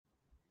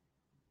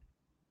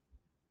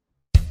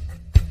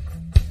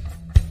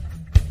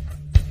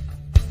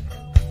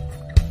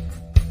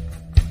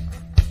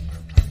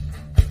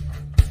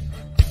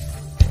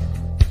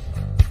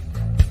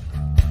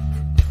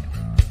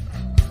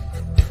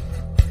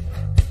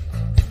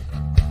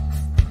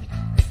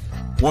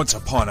Once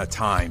upon a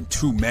time,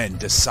 two men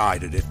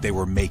decided if they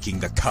were making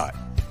the cut.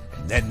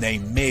 Then they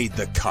made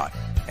the cut.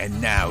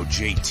 And now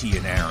JT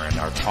and Aaron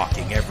are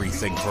talking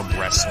everything from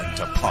wrestling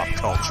to pop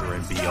culture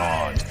and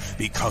beyond,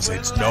 because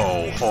it's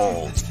no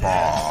holds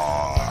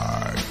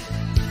barred.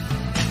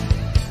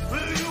 Will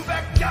you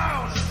back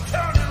down,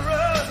 turn and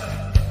run,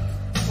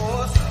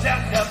 or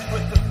stand up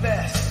with the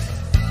best?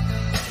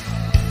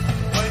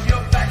 When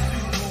your back's to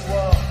the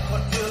wall,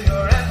 what will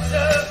your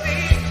answer be?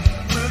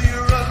 Will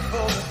you run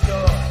for the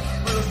door?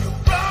 Will you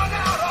run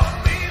out on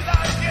me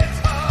like it's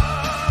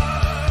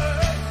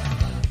hard?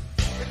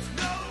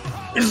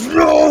 It's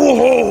no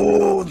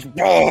holds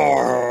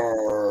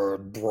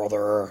barred,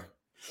 brother.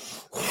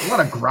 A lot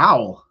of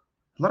growl.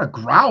 A lot of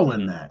growl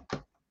in that.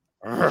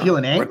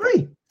 Feeling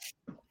angry?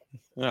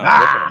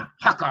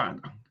 Fuck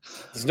on.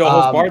 It's no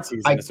holds barred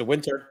season. It's a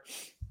winter.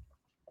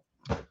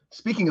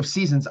 Speaking of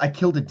seasons, I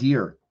killed a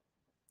deer.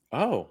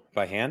 Oh,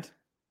 by hand?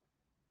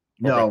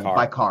 No,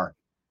 by car.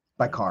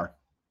 By car.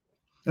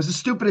 It was the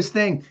stupidest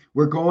thing.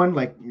 We're going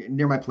like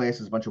near my place.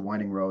 There's a bunch of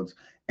winding roads,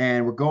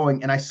 and we're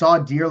going, and I saw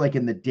a deer like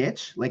in the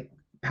ditch, like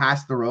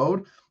past the road.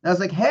 And I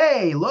was like,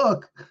 "Hey,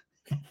 look!"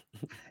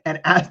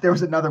 And there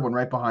was another one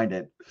right behind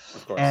it.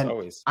 Of course, and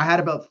always. I had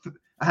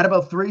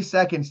about 3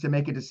 seconds to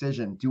make a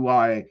decision. Do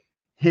I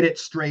hit it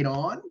straight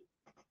on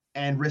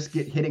and risk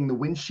it hitting the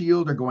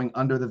windshield or going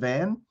under the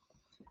van?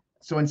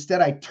 So instead,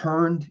 I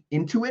turned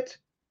into it,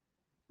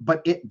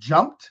 but it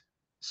jumped.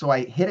 So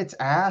I hit its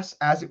ass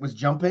as it was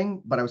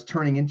jumping, but I was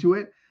turning into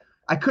it.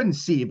 I couldn't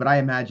see, but I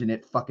imagine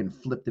it fucking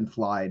flipped and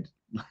flied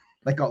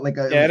like a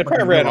Yeah, it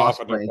probably ran off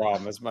with no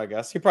problem. Is my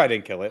guess. You probably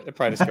didn't kill it. It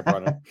probably just kept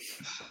running.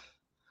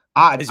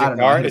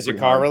 Is your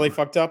car really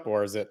fucked up,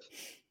 or is it?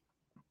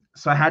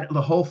 So I had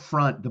the whole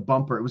front, the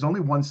bumper. It was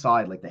only one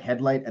side, like the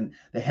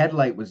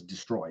headlight was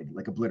destroyed,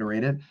 like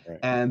obliterated, right.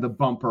 And the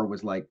bumper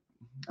was like,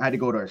 I had to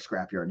go to a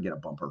scrapyard and get a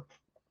bumper.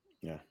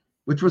 Yeah,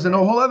 which was a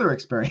whole other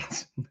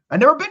experience. I've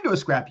never been to a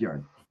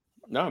scrapyard.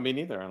 No, me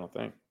neither. I don't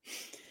think.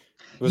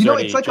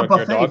 It's like a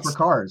buffet for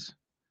cars.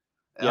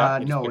 Yeah,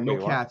 no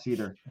cats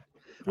either.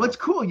 Well, it's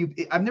cool. You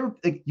pay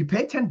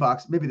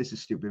 $10. Maybe this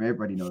is stupid.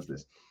 Everybody knows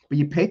this, but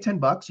you pay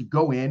 $10. You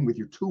go in with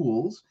your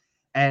tools,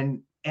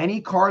 and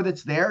any car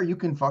that's there, you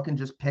can fucking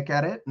just pick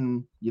at it,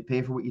 and you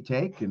pay for what you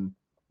take. And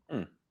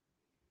there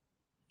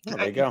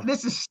you go.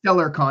 This is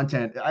stellar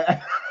content.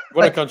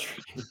 What a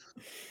country!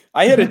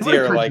 I hit a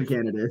deer like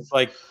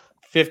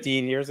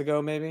 15 years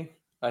ago, maybe.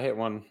 I hit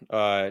one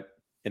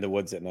in the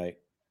woods at night.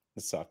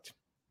 It sucked.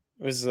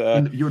 It was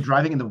you were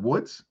driving in the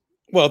woods?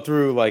 Well,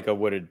 through like a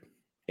wooded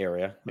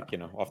area, like,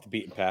 off the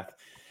beaten path.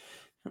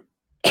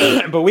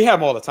 But we have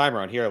them all the time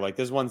around here. Like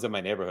there's ones in my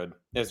neighborhood.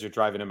 As you're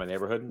driving in my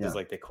neighborhood, there's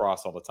like they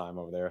cross all the time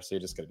over there. So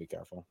you just got to be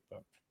careful.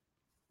 But,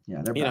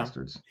 yeah, they're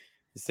bastards.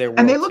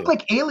 And they look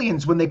like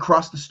aliens when they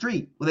cross the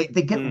street.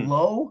 They get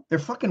low. They're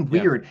fucking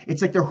weird. Yeah.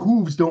 It's like their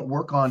hooves don't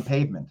work on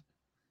pavement.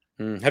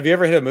 Have you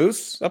ever hit a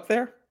moose up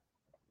there?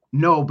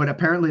 No, but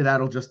apparently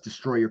that'll just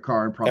destroy your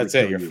car and probably that's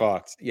it. You're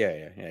fucked.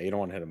 Yeah. You don't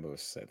want to hit a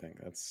moose. I think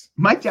that's.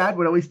 My dad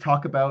would always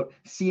talk about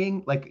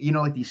seeing like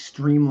these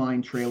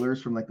streamlined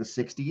trailers from like the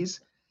 60s,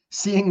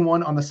 seeing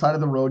one on the side of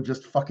the road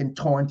just fucking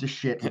torn to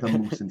shit with a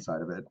moose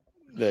inside of it.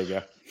 There you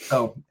go.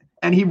 So,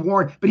 and he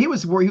warned, but he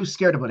was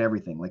scared about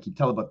everything. Like he'd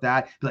tell about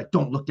that, be like,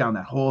 "Don't look down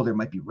that hole. There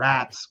might be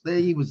rats."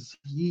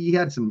 He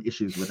had some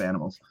issues with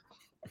animals.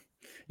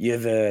 You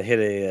ever hit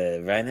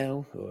a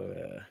rhino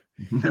or?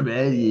 You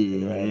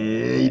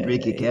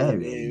break your car.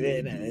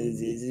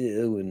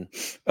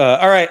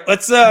 All right,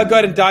 let's go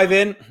ahead and dive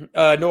in.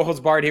 No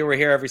holds barred here. We're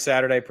here every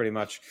Saturday, pretty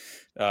much.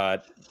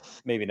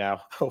 Maybe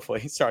now,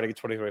 hopefully, starting in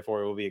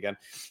 2024, it will be again.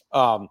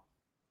 And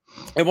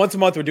once a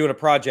month, we're doing a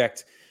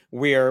project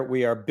where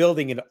we are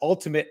building an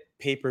ultimate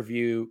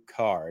pay-per-view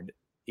card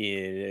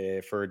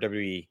for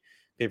WWE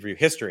pay-per-view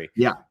history.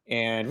 Yeah,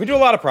 and we do a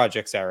lot of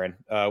projects, Aaron.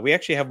 We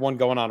actually have one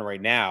going on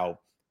right now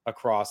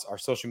across our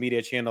social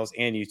media channels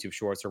and YouTube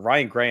Shorts. So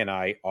Ryan Gray and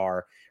I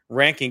are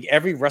ranking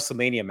every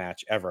WrestleMania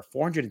match ever,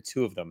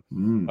 402 of them,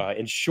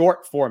 in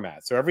short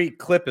format. So every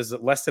clip is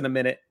less than a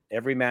minute.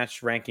 Every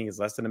match ranking is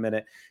less than a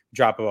minute.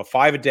 Drop about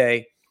 5 a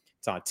day.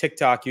 It's on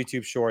TikTok,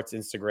 YouTube Shorts,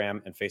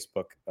 Instagram, and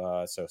Facebook.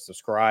 So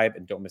subscribe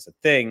and don't miss a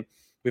thing.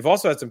 We've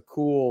also had some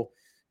cool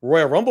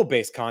Royal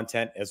Rumble-based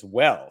content as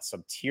well,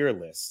 some tier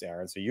lists,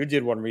 Aaron. So you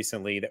did one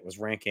recently that was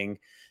ranking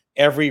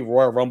every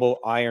Royal Rumble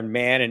Iron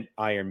Man and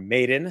Iron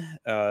Maiden.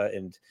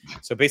 And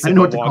so basically,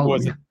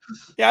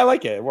 I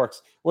like it. It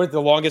works. What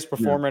the longest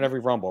performer in every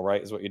Rumble,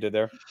 right? Is what you did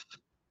there.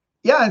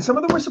 Yeah. And some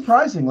of them were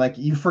surprising. Like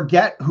you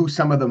forget who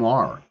some of them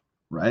are,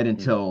 right?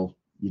 Until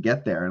you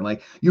get there. And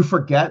like, you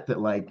forget that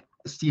like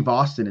Steve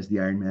Austin is the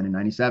Iron Man in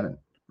 97,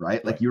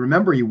 right? Like you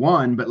remember he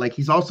won, but like,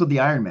 he's also the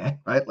Iron Man,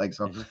 right? Like,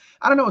 so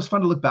I don't know. It was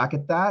fun to look back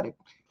at that. It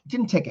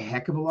didn't take a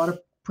heck of a lot of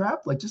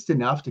prep, like just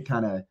enough to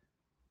kind of,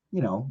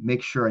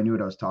 make sure I knew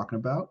what I was talking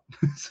about.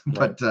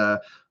 But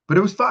it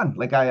was fun.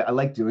 Like I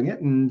like doing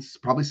it, and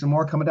probably some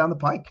more coming down the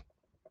pike.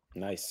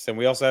 Nice. And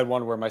we also had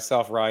one where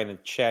myself, Ryan,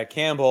 and Chad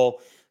Campbell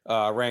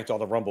ranked all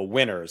the Rumble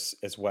winners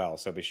as well.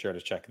 So be sure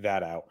to check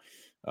that out.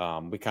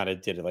 We kind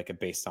of did it like a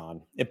based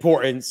on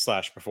importance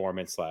 /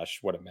 performance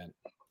 / what it meant,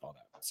 all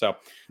that. So a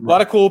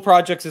lot of cool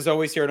projects as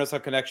always here in Us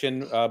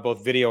Connection,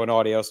 both video and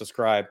audio.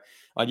 Subscribe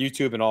on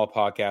YouTube and all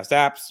podcast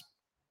apps.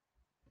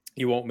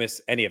 You won't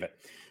miss any of it.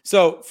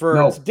 So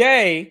for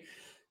today,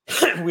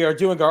 we are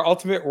doing our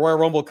Ultimate Royal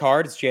Rumble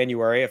card. It's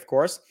January, of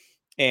course.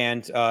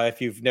 And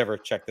if you've never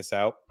checked this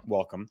out,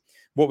 welcome.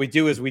 What we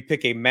do is we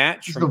pick a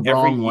match from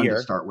every year. One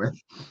to start with.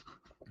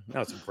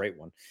 No, it's a great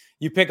one.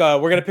 You pick we're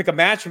going to pick a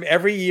match from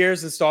every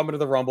year's installment of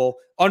the Rumble,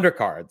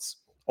 undercards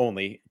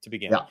only to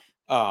begin. Yeah.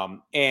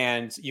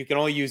 And you can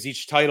only use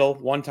each title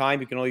one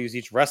time. You can only use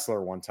each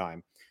wrestler one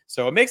time.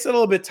 So it makes it a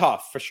little bit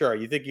tough for sure.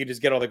 You think you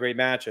just get all the great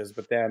matches,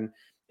 but then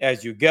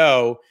as you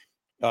go,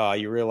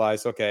 you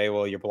realize, okay,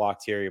 well, you're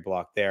blocked here, you're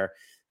blocked there.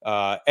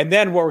 And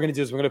then what we're going to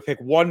do is we're going to pick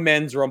one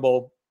men's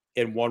Rumble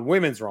and one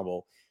women's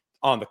Rumble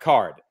on the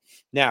card.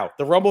 Now,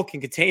 the Rumble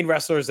can contain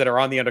wrestlers that are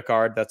on the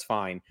undercard. That's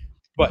fine.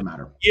 But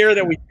the year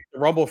that we pick the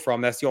Rumble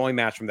from, that's the only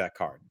match from that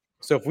card.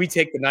 So if we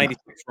take the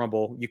 96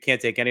 Rumble, you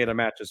can't take any other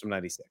matches from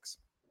 96.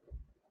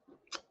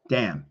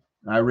 Damn.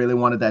 I really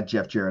wanted that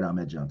Jeff Jarrett,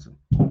 Ahmed Johnson.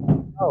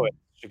 Oh,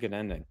 it's a good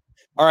ending.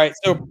 All right.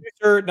 So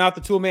producer, not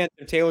the tool man,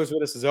 Tim Taylor's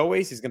with us as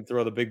always. He's going to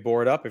throw the big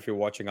board up. If you're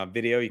watching on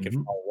video, you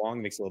can follow along.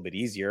 It makes it a little bit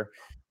easier.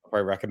 I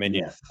recommend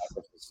you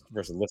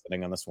versus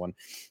listening on this one.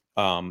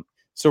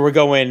 So we're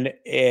going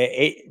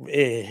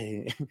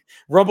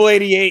Rumble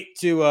 88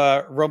 to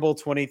Rumble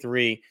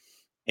 23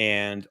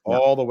 and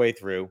all the way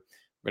through.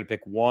 We're going to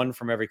pick one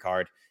from every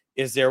card.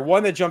 Is there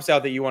one that jumps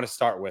out that you want to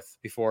start with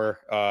before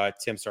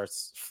Tim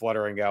starts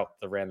fluttering out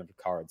the random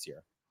cards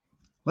here?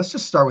 Let's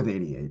just start with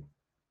 88.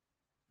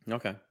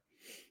 Okay.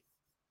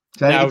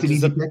 So I think it's an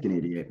easy pick in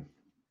 88.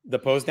 The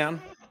pose down?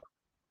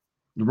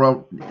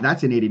 Bro,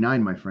 that's in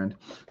 89, my friend.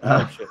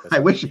 Shit, I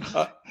wish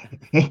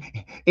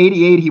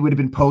 88 he would have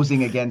been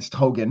posing against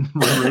Hogan.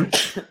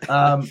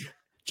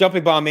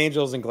 Jumping Bomb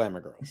Angels and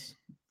Glamour Girls.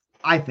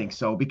 I think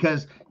so,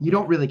 because you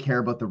don't really care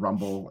about the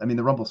Rumble. I mean,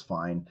 the Rumble's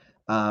fine.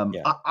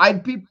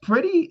 I'd be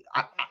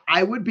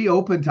I would be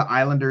open to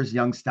Islanders,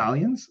 Young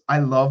Stallions. I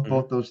love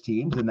both those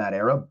teams in that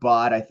era,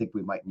 but I think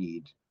we might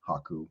need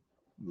Haku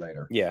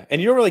later. Yeah,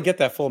 and you don't really get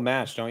that full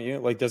match, don't you?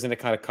 Like, doesn't it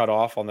kind of cut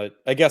off on the?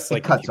 I guess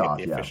like it cuts off.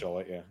 The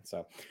official,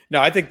 So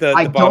no, I think the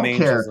Bomb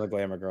Angels and the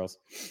Glamour Girls.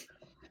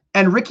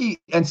 And Ricky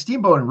and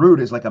Steamboat and Rude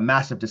is like a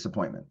massive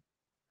disappointment.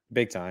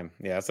 Big time.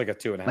 Yeah, it's like a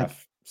 2.5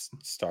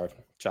 star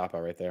chop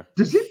out right there.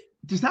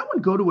 Does that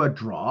one go to a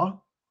draw?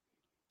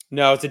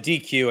 No, it's a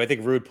DQ. I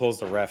think Rude pulls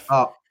the ref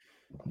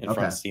in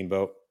front of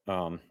Steamboat. I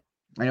know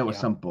it was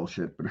some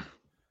bullshit, but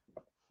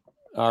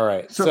all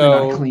right. Certainly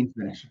not a clean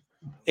finish.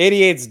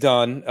 88's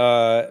done.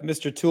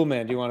 Mr.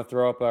 Toolman, do you want to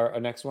throw up our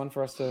next one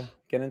for us to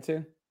get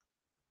into?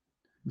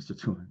 Mr.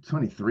 Toolman,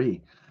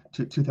 23.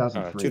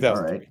 2003. 2003.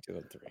 All right.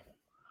 2003. I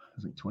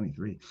was like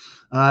 23.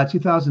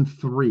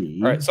 2003.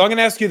 All right. So I'm going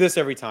to ask you this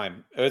every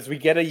time. As we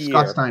get a year.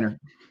 Scott Steiner.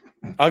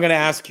 I'm going to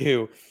ask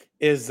you,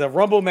 is the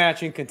Rumble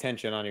match in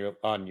contention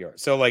on your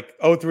so like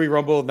 03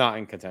 Rumble not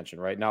in contention,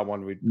 right? Not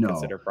one we'd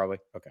consider probably.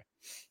 Okay.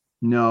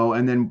 No,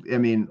 and then I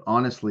mean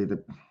honestly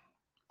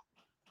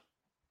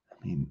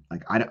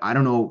I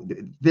don't know.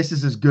 This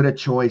is as good a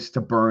choice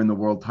to burn the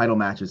world title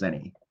match as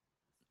any.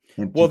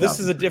 Well, this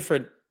is a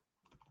different.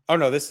 Oh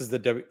no, this is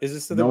the Is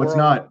this the no? world? It's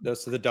not.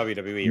 This is the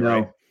WWE,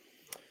 right?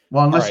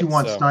 Well, unless you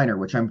want Steiner,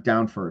 which I'm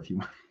down for if you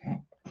want.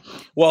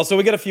 Well, so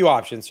we get a few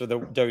options for the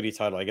WWE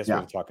title. I guess we're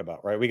going to talk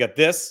about, right? We got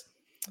this.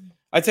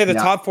 I'd say the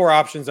top four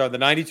options are the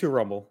 92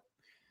 Rumble,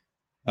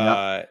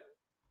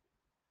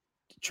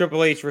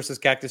 Triple H versus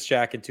Cactus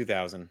Jack in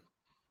 2000,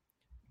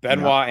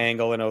 Benoit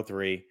Angle in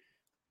 03,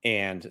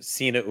 and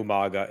Cena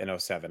Umaga in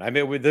 07. I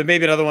mean, there may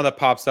be another one that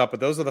pops up,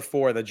 but those are the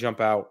four that jump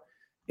out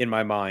in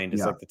my mind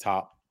as like the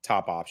top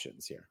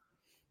options here.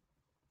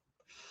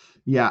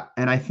 Yeah,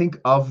 and I think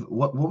of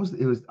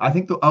I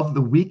think of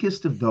the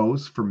weakest of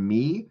those for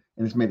me,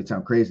 and this made it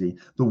sound crazy,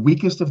 the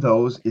weakest of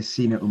those is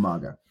Cena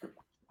Umaga.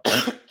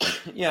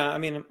 Yeah, I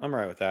mean, I'm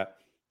right with that.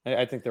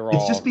 I think they're all.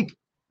 It's just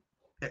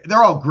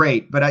they're all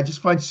great, but I just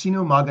find Cena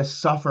Umaga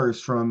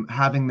suffers from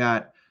having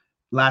that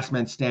last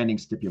man standing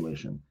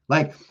stipulation.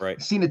 Like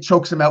Cena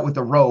chokes him out with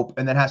a rope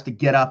and then has to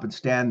get up and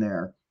stand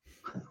there.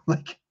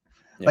 Like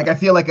I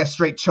feel like a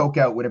straight choke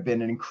out would have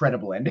been an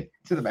incredible ending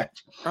to the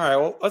match. All right,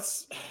 well,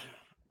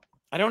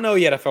 I don't know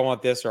yet if I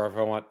want this or if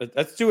I want.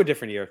 Let's do a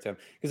different year, Tim,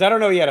 because I don't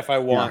know yet if I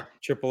want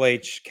Triple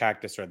H,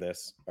 Cactus, or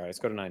this. All right, let's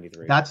go to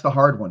 93. That's the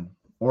hard one,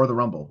 or the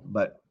Rumble,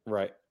 but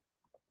right.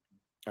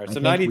 All right, so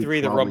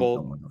 93, the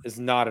Rumble is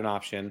not an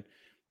option.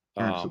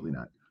 Absolutely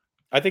not.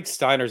 I think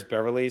Steiner's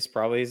Beverly's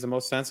probably is the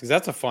most sense because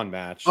that's a fun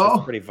match.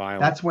 That's pretty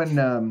violent. That's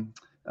when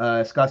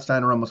Scott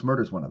Steiner almost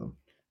murders one of them.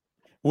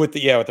 With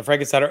the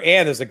Frankensteiner,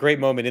 and there's a great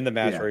moment in the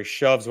match where he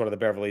shoves one of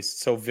the Beverlys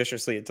so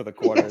viciously into the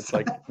corner. It's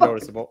like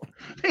noticeable.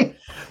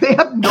 They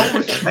have no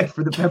respect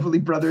for the Beverly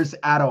Brothers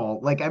at all.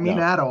 Like, I mean,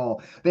 at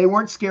all. They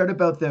weren't scared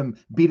about them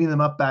beating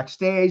them up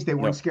backstage. They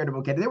weren't scared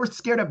about they were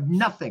scared of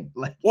nothing.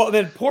 Like, well,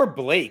 then poor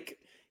Blake.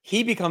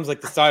 he becomes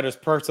like the Steiner's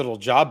personal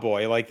job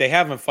boy. Like they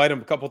have him fight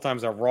him a couple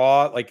times on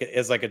Raw, like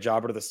as like a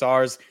jobber to the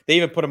Stars. They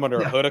even put him under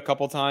a hood a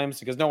couple times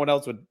because no one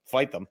else would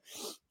fight them.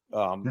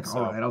 All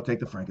right, I'll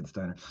take the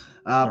Frankensteiner.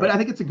 Right. But I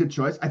think it's a good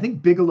choice. I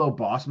think Bigelow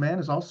Boss Man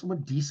is also a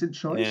decent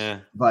choice. Yeah,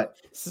 but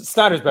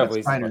Steiner's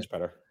Beverly's is much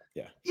better.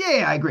 Yeah.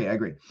 Yeah, I agree.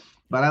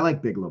 But I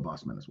like Bigelow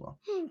Boss Man as well.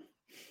 All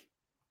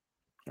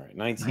right,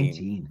 19.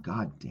 19.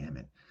 God damn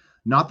it.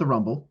 Not the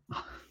Rumble.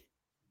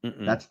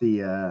 That's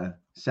the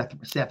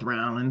Seth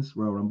Rollins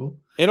Royal Rumble.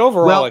 And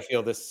overall, I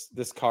feel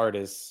this card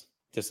is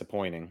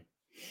disappointing.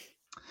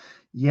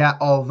 Yeah,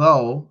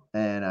 although,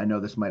 and I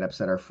know this might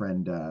upset our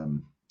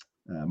friend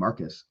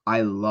Marcus,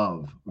 I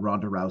love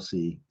Ronda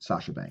Rousey,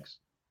 Sasha Banks.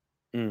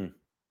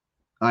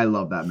 I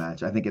love that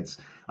match. I think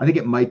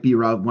it might be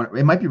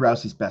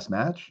Rousey's best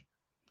match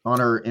in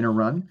her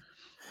run.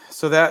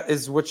 So that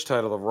is which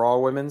title? The Raw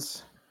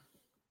Women's?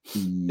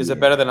 Is it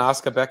better than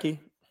Asuka Becky?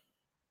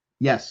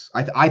 Yes,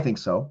 I think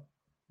so.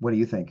 What do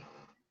you think?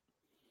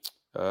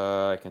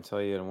 I can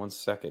tell you in 1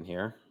 second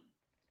here.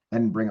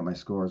 And bring up my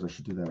scores. I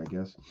should do that, I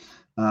guess.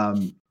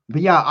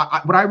 But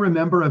yeah, what I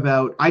remember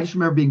I just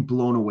remember being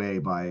blown away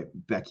by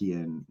Becky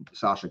and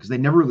Sasha because they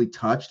never really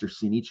touched or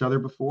seen each other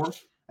before.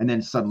 And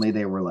then suddenly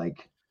they were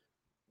like,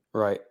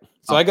 right.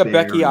 So I got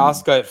Becky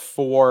Asuka at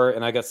 4,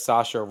 and I got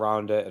Sasha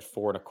Ronda at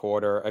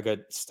 4.25. I got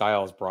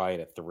Styles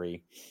Bryan at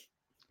 3.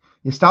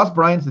 Yeah, Styles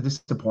Bryan's the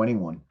disappointing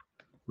one,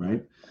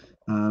 right?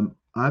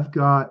 I've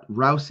got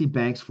Rousey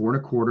Banks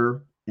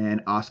 4.25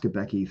 and Asuka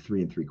Becky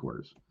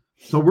 3.75.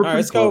 So we're all right,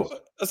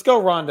 let's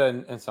go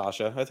Ronda and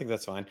Sasha. I think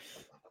that's fine.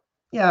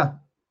 Yeah.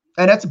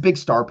 And that's a big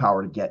star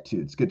power to get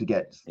to. It's good to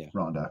get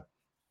Ronda.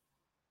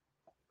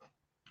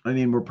 I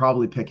mean, we're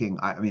probably picking,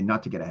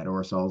 not to get ahead of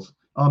ourselves.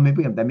 Oh,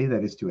 maybe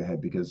that is too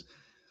ahead because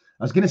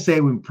I was going to say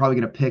we're probably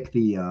going to pick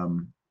the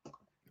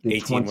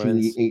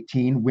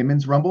 2018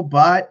 women's Rumble,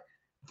 but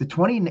the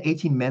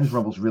 2018 men's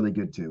Rumble is really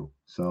good too.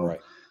 So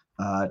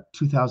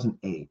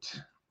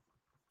 2008.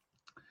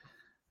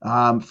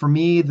 For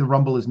me, the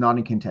Rumble is not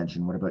in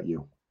contention. What about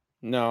you?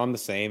 No, I'm the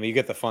same. You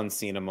get the fun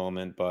Cena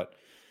moment, but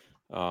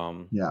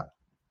yeah.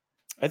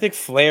 I think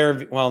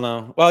Flair.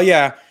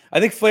 I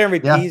think Flair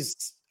MVP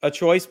is a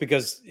choice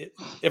because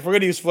if we're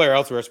going to use Flair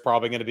elsewhere, it's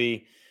probably going to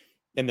be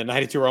in the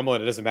 92 Rumble,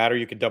 and it doesn't matter.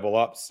 You can double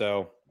up.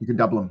 So you can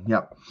double him.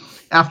 Yep.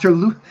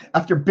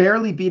 After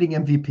barely beating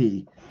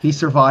MVP, he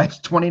survives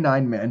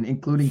 29 men,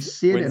 including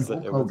Sid and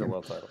Hulk Hogan. The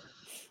world title.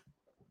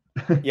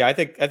 Yeah, I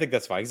think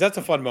that's fine because that's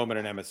a fun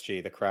moment in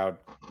MSG. The crowd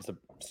is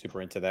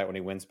super into that when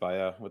he wins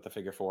by with the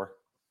figure 4.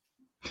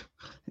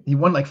 He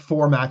won like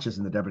 4 matches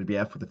in the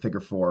WWF with the figure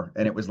 4,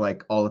 and it was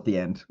like all at the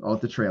end, all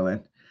at the trail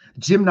end.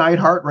 Jim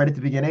Neidhart right at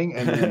the beginning,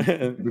 and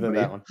then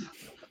that one.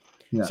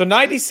 Yeah. So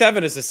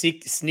 97 is a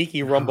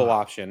sneaky Rumble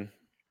option.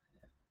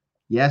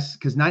 Yes,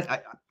 because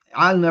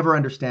I'll never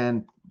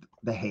understand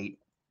the hate.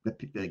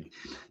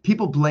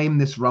 People blame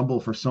this Rumble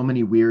for so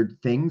many weird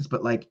things,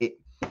 but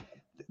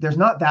there's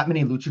not that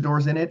many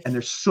luchadors in it, and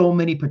there's so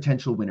many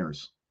potential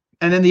winners.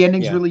 And then the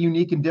ending's really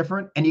unique and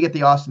different, and you get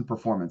the Austin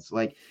performance.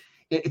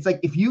 It's like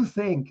if you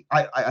think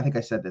I think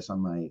I said this on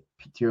my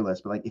tier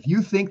list, but if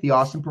you think the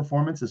Austin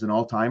performance is an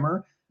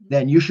all-timer,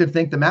 then you should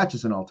think the match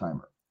is an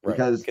all-timer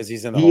because he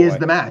is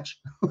the match.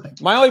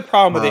 My only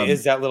problem with it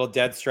is that little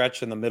dead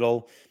stretch in the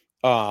middle.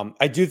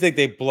 I do think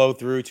they blow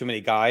through too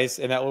many guys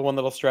in that one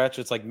little stretch.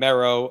 It's like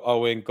Mero,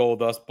 Owen,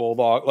 Goldust,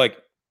 Bulldog.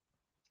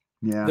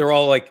 They're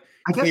all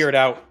cleared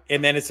out,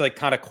 and then it's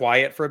kind of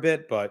quiet for a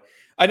bit. But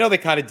I know they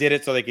kind of did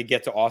it so they could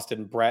get to Austin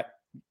and Brett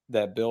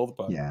that build.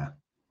 But yeah.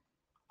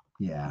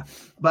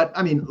 But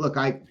I mean, look,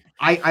 I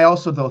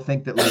also though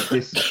think that this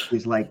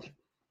is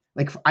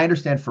I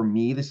understand for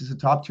me this is a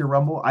top tier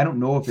Rumble. I don't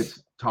know if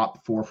it's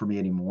top 4 for me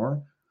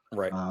anymore.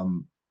 Right.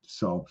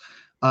 So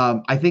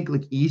I think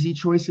easy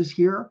choices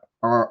here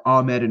are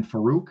Ahmed and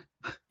Farouk.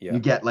 Yeah. You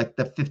get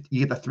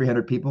you get the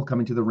 300 people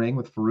coming to the ring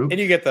with Farouk, and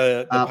you get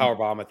the power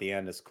bomb at the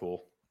end is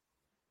cool.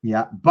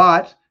 Yeah,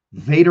 but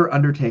Vader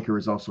Undertaker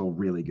is also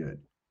really good,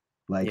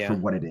 for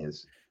what it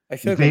is. I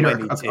feel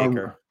Vader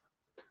Taker.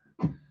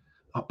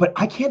 But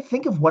I can't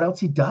think of what else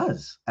he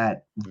does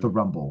at the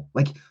Rumble,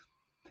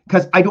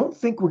 because I don't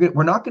think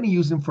we're not going to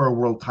use him for a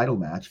world title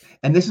match,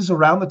 and this is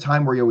around the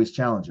time where he always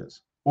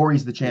challenges or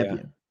he's the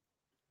champion.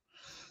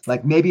 Yeah.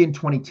 Maybe in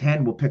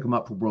 2010 we'll pick him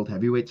up for world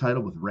heavyweight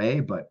title with Ray,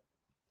 but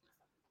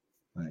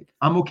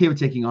I'm okay with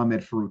taking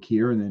Ahmed Farouk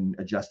here and then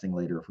adjusting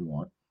later if we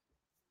want.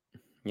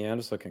 Yeah, I'm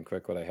just looking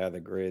quick what I had the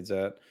grades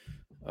at.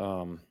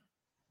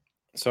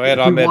 So I had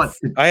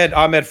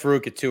Ahmed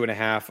Farouk at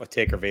 2.5, a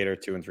Taker Vader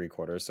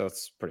 2.75. So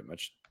it's pretty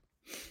much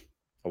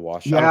a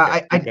wash. Yeah,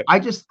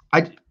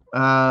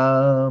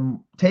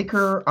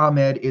 Taker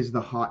Ahmed is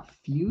the hot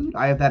feud.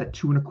 I have that at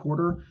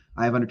 2.25.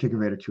 I have Undertaker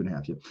Vader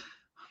 2.5.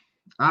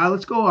 Yeah.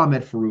 Let's go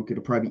Ahmed Farouk.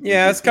 It'll probably be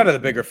it's kind of the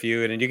bigger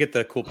feud, and you get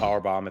the cool power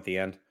bomb at the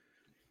end.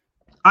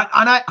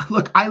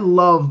 I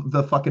love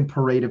the fucking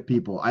parade of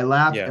people. I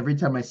laugh every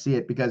time I see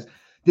it because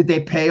did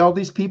they pay all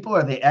these people?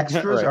 Are they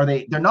extras?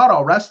 Right. They're not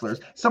all wrestlers.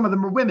 Some of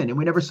them are women and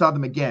we never saw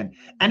them again.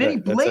 And then he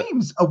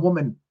blames a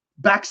woman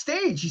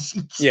backstage.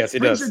 He Yes, he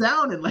brings does. her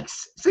down and like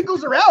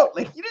singles her out.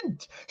 Like you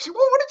didn't.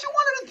 What did you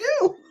want her to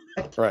do?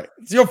 Right.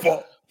 It's your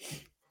fault.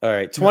 All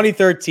right.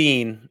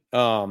 2013.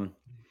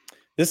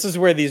 This is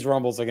where these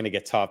rumbles are going to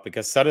get tough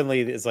because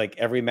suddenly it's like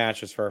every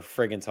match is for a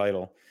friggin'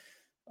 title.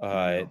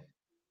 Oh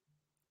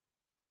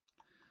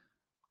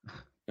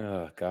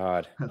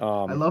God.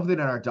 I love that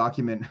in our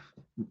document,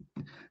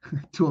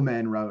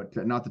 Toolman wrote,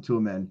 not the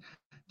Toolman,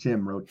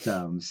 Tim wrote,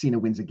 Cena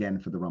wins again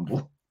for the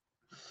Rumble.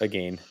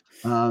 Again.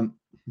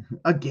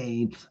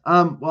 Again.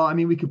 Well, I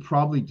mean, we could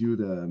probably do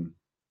the.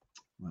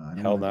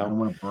 I don't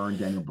want to burn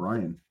Daniel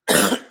Bryan.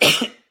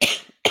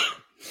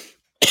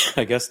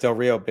 I guess Del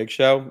Rio, Big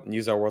Show, and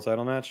use our world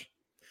title match.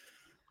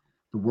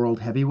 The world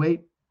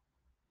heavyweight.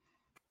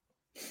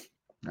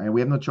 All right,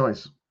 we have no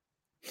choice.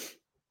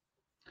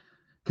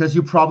 Because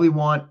you probably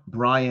want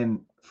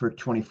Bryan for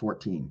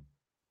 2014.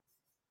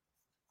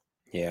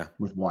 Yeah.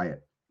 With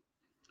Wyatt.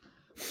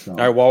 So, all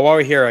right, well, while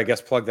we're here, I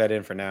guess plug that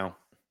in for now.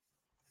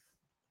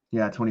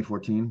 Yeah,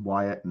 2014,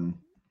 Wyatt and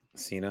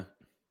Cena.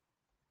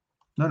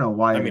 No,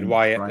 Wyatt. I mean,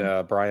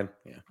 Wyatt, Bryan.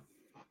 Yeah.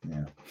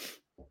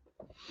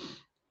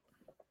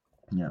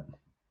 Yeah.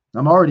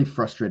 I'm already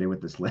frustrated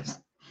with this list.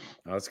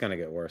 Oh, it's going to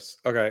get worse.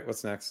 Okay,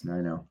 what's next? I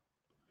know.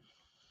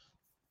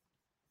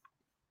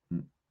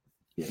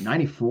 Yeah,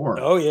 94.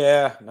 Oh,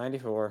 yeah,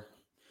 94.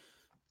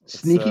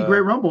 Sneaky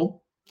Great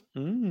Rumble.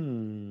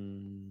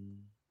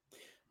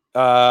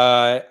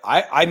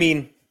 I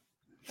mean,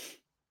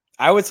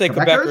 I would say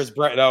Quebecers,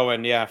 Brett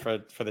Owen,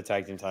 for the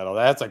tag team title.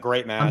 That's a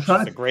great match.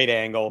 It's a great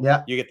angle.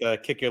 Yeah. You get to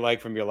kick your leg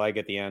from your leg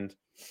at the end.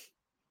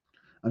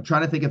 I'm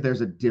trying to think if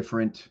there's a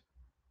different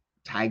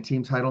tag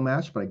team title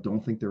match, but I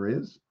don't think there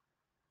is.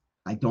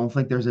 I don't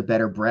think there's a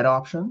better Brett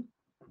option.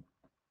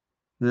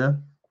 Yeah.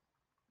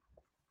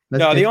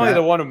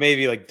 The one of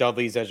maybe like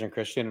Dudley's Edge and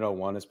Christian in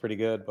 01 is pretty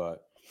good,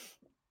 but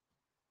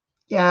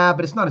yeah,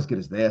 but it's not as good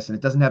as this, and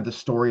it doesn't have the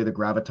story of the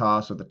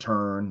gravitas or the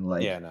turn.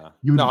 Like,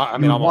 you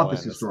want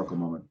this historical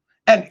moment.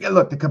 And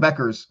look, the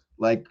Quebecers,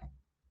 like,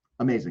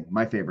 amazing,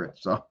 my favorite.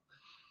 So,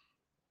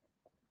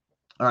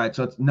 all right,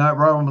 so it's not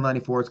Royal Rumble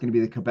 94. It's going to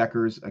be the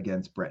Quebecers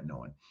against Brett and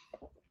Owen.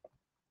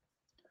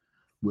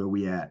 Where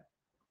we at?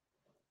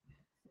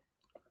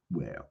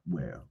 Where?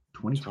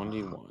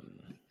 2021.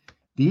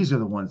 These are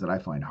the ones that I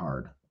find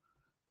hard.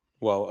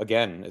 Well,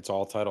 again, it's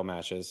all title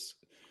matches.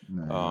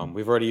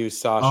 We've already used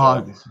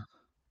Sasha.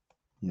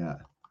 Yeah.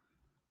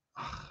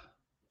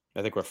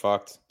 I think we're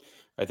fucked.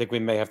 I think we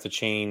may have to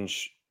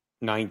change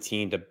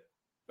 19 to.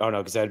 Oh no,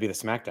 because that'd be the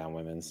SmackDown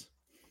women's.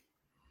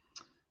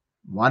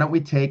 Why don't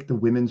we take the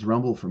women's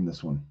Rumble from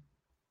this one?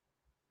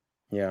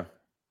 Yeah.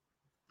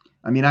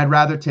 I mean, I'd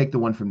rather take the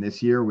one from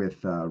this year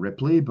with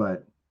Ripley,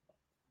 but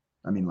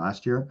I mean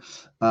last year.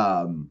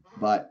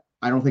 But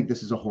I don't think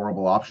this is a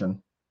horrible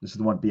option. This is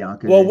the one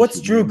Bianca. Well,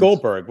 what's Drew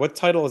Goldberg? What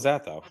title is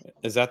that though?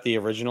 Is that the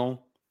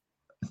original?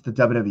 It's the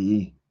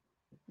WWE.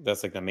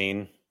 That's like the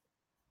main.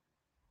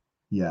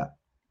 Yeah.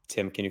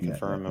 Tim, can you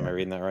confirm? Am I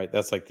reading that right?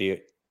 That's like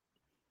the.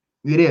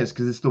 It is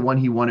because it's the one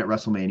he won at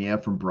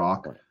WrestleMania from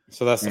Brock.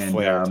 So that's the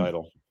Flair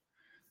title.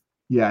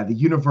 Yeah, the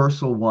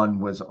Universal one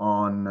was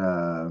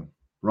on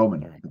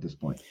Roman at this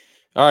point.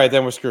 All right,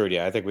 then we're screwed.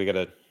 Yeah, I think we got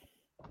to.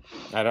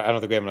 I don't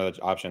think we have another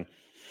option.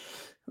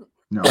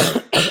 No.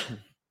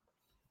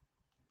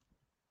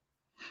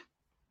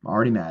 I'm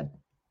already mad.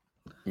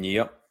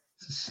 Yep.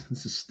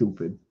 This is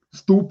stupid.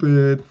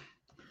 Stupid.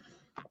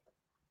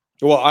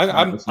 Well,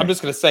 I'm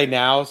just going to say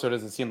now, so it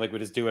doesn't seem like we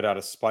just do it out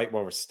of spite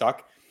while we're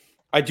stuck.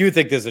 I do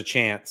think there's a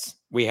chance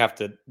we have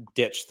to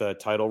ditch the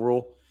title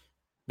rule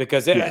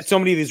because so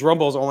many of these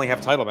Rumbles only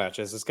have title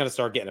matches. It's going to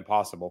start getting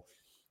impossible.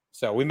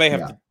 So we may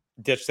have to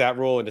ditch that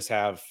rule and just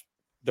have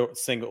the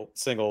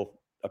single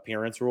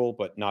appearance rule,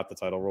 but not the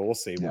title rule. We'll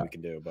see what we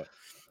can do, but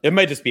it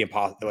may just be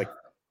impossible, like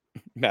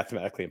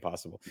mathematically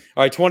impossible.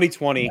 All right,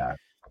 2020. Yeah.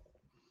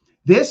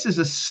 This is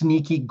a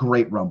sneaky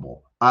great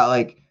Rumble.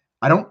 Do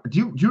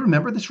you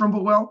remember this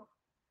Rumble well?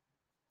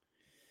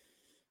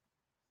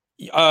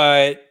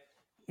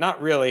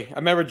 Not really. I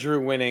remember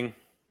Drew winning.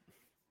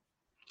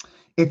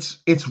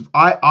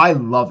 I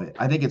love it.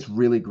 I think it's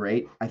really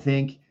great. I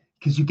think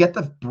because you get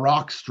the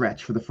Brock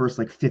stretch for the first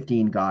like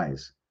 15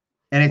 guys,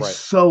 and it's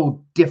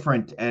so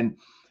different. And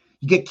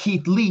you get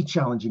Keith Lee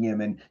challenging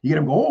him, and you get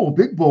him go, "Oh,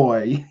 big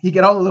boy!" You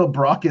get all the little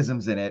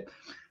Brockisms in it,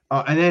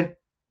 and then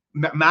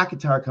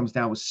McIntyre comes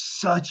down with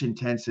such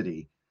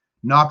intensity,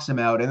 knocks him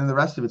out, and then the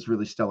rest of it's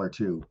really stellar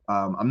too.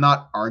 I'm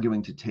not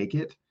arguing to take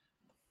it.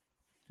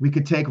 We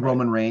could take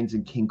Roman Reigns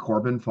and King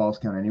Corbin, Falls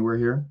Count Anywhere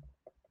here.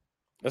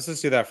 Let's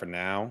just do that for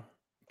now,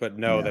 but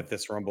know that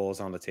this Rumble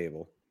is on the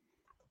table.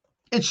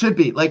 It should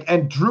be.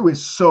 And Drew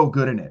is so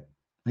good in it.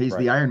 He's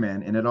the Iron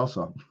Man in it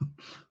also.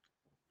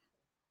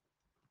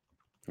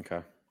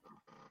 Okay.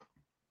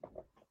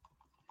 All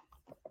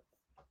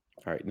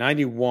right,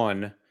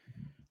 91.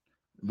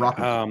 Rock.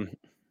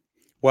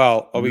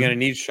 Well, are we going to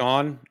need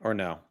Shawn or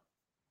no?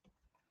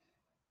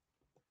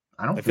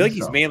 I feel like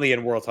he's mainly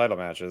in world title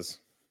matches.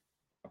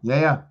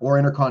 Yeah, or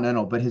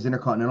Intercontinental, but his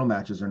Intercontinental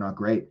matches are not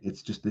great.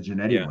 It's just the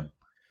Jannetty one.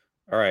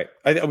 All right.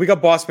 We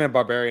got Bossman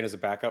Barbarian as a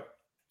backup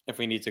if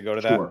we need to go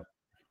to Sure.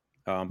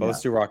 that. But let's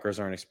do Rockers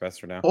Aren't Express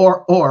for now.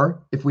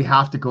 Or if we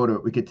have to go to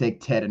it, we could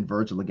take Ted and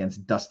Virgil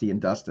against Dusty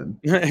and Dustin.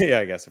 Yeah,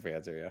 I guess if we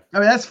had to, yeah. I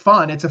mean, that's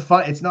fun. It's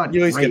not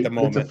You at least great, get the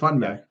but it's a moment.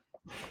 fun Yeah. match.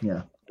 Yeah.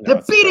 No, They're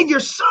it's beating your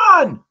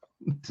son.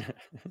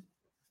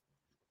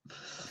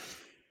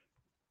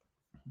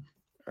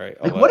 All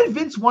right. Like, what did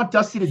Vince want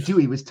Dusty to do?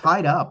 He was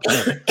tied up.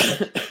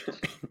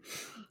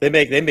 They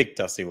make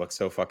Dusty look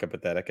so fucking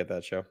pathetic at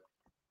that show.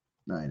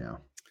 I know.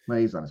 Well,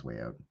 he's on his way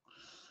out.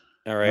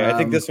 All right. I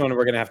think this one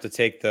we're gonna have to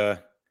take the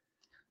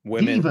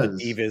women, Divas.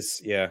 the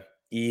divas. Yeah.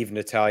 Eve,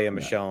 Natalia,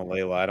 Michelle, and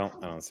Layla. I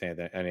don't see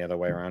any other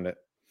way around it.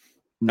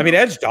 No. I mean,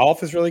 Edge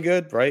Dolph is really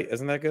good, right?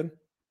 Isn't that good?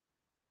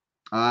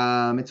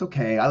 It's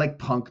okay. I like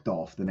Punk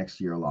Dolph the next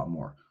year a lot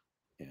more.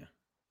 Yeah.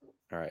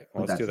 All right. But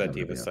Well, let's do that that's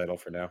another Divas video. title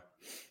for now.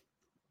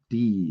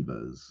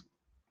 Divas.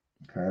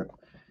 Okay.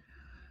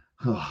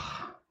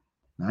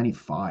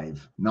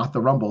 95. Not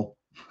the Rumble.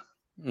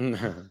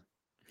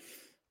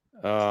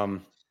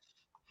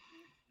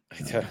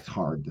 It's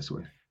hard this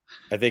way.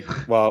 I think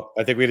we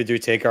had to do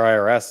Take Our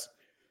IRS,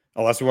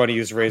 unless we want to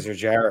use Razor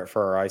Jarrett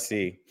for our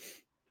IC.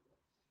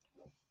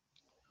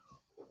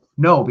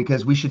 No,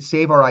 because we should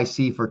save our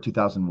IC for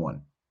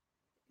 2001.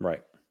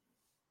 Right.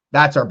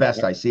 That's our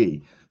best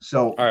IC.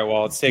 So All right.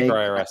 Well, let's take our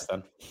IRS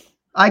then.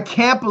 I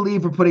can't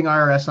believe we're putting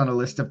IRS on a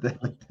list of things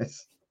like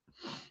this.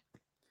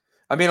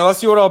 I mean,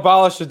 unless you want to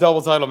abolish the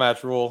double title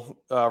match rule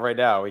right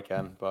now, we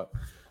can. But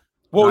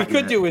what we Not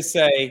could yet. do is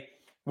say,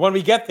 when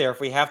we get there, if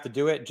we have to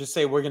do it, just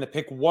say we're going to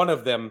pick one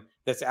of them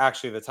that's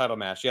actually the title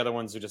match. The other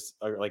ones are just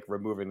like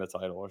removing the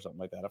title or something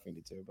like that if we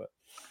need to. But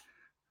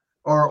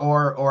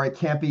Or it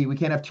can't be. We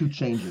can't have two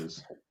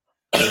changes.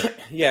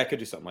 yeah, I could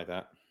do something like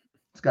that.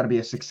 It's got to be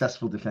a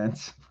successful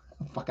defense.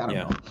 Fuck, I don't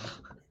know.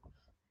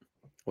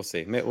 We'll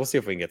see. We'll see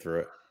if we can get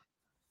through it.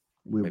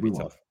 We Maybe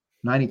won't. tough.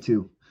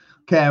 92.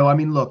 Okay. Well, I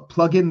mean, look,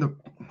 plug in the.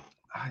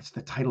 It's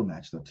the title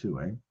match though, too,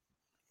 eh?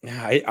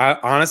 Yeah, I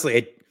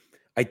honestly,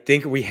 I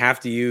think we have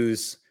to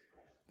use.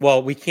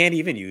 Well, we can't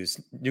even use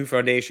New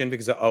Foundation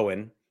because of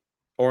Owen.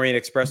 Orient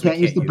Express. We can't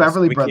use the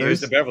Beverly we can't use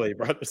Brothers. the Beverly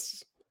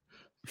Brothers.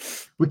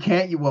 We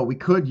can't. Well, we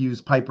could use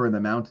Piper and the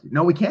Mount.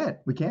 No, we can't.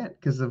 We can't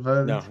because of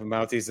No,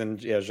 Mounties and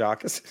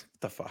Jacques. What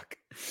the fuck?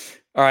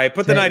 All right,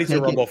 put the 92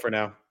 take Rumble it. for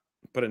now.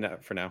 Put it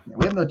out for now.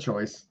 We have no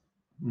choice.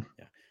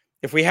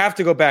 If we have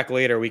to go back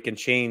later, we can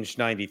change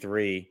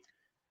 93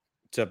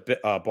 to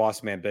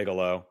Bossman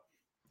Bigelow,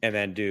 and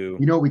then do.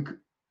 You know,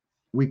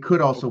 we could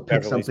also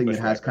pick Beverly's something that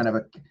has Bushwhackers. kind of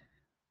a.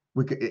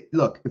 We could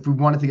look if we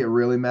wanted to get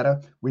really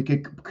meta. We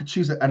could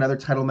choose another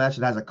title match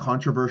that has a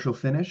controversial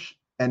finish,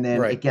 and then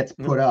Right. it gets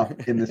put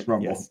up in this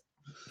Rumble. Yes.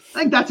 I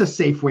think that's a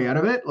safe way out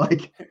of it.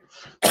 Like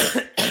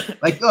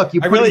look,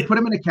 you put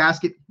him in a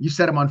casket, you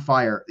set him on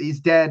fire, he's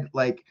dead.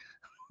 Like,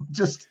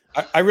 just.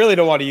 I really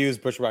don't want to use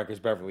Bushwhackers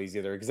Beverly's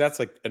either because that's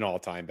like an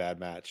all-time bad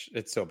match.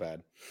 It's so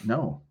bad.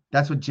 No,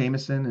 that's what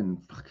Jameson and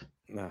fuck,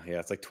 No, yeah,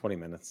 it's like 20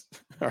 minutes.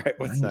 All right,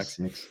 what's next?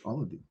 96,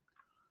 all of you.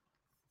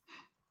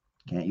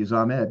 Can't use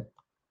Ahmed.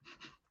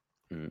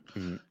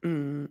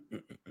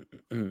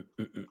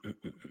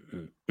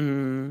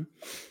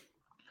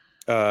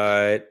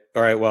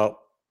 All right, well,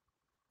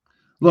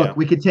 Look, yeah.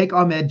 we could take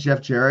Ahmed,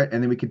 Jeff Jarrett,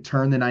 and then we could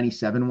turn the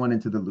 97 one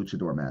into the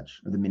Luchador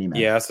match or the mini match.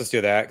 yeah, let's just do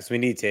that because we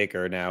need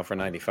Taker now for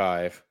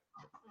 95.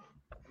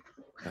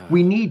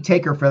 We need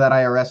Taker for that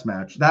IRS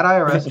match. That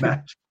IRS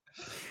match.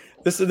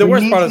 This is the We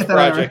worst need part to of this get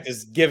that project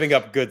is giving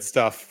up good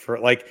stuff for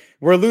like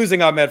we're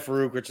losing Ahmed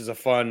Farouk, which is a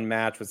fun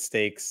match with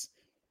stakes,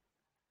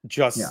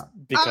 just Yeah.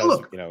 because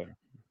Look. you know.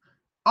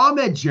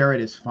 Ahmed Jarrett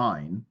is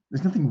fine.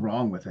 There's nothing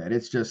wrong with it.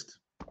 It's just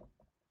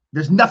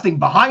there's nothing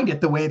behind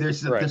it the way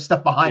there's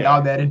stuff behind Yeah.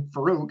 Ahmed and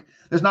Farouk.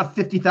 There's not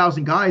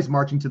 50,000 guys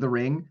marching to the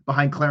ring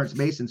behind Clarence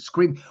Mason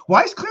screaming.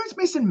 Why is Clarence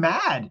Mason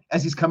mad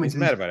as he's coming He's to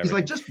mad about He's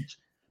like, everything.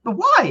 but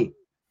why?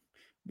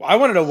 I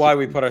want to know why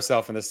we put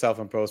ourselves in this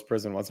self-imposed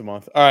prison once a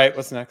month. All right,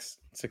 what's next?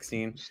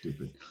 16.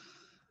 Stupid.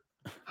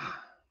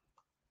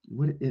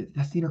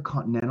 That's the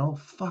Intercontinental?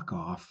 Fuck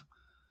off.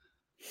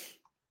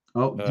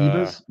 Oh,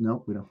 Divas?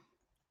 No, we don't.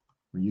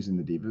 We're using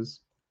the Divas.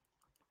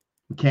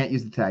 We can't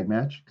use the tag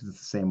match because it's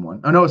the same one.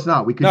 Oh, no, it's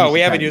not. We could. No,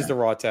 we haven't used the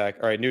Raw tag.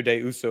 All right, New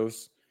Day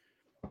Usos.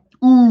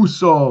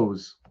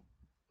 Usos.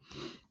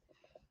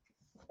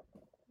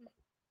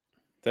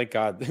 Thank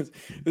God.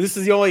 This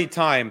is the only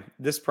time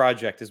this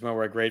project is when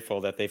we're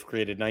grateful that they've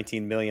created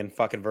 19 million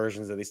fucking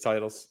versions of these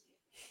titles.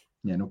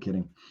 Yeah, no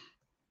kidding.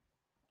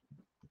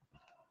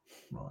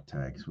 Raw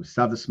tags. We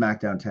still have the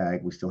SmackDown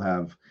tag. We still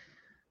have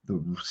the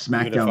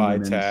SmackDown Unified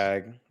Women's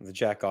tag, the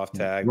Jack Off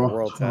tag, Raw the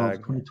World 12, tag.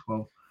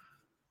 2012.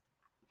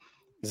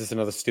 Is this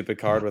another stupid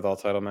card with all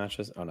title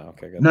matches? Oh no,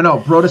 okay, good. No.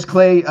 Brodus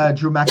Clay,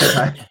 Drew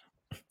McIntyre.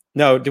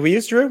 No, did we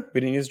use Drew?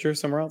 We didn't use Drew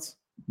somewhere else?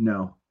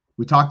 No.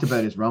 We talked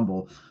about his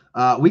Rumble.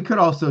 We could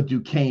also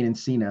do Kane and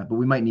Cena, but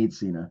we might need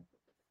Cena.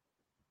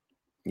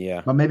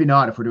 Yeah. But maybe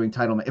not if we're doing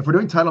title. If we're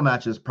doing title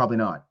matches, probably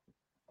not.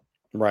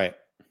 Right.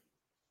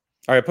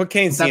 All right, put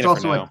Kane That's Cena for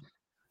also now.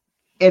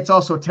 it's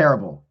also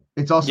terrible.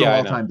 It's also Yeah,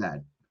 I know. all-time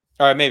bad.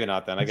 All right, maybe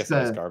not then. I It's guess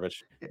that was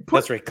garbage. Put,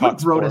 That's Ray put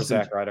Cox for Brodus in-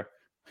 Zack Ryder.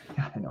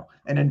 Yeah, I know.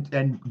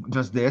 And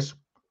does this.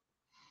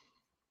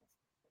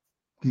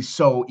 He's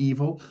so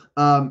evil.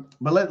 But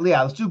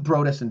let's do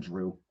Brodus and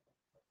Drew.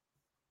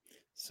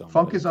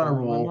 Funk is on a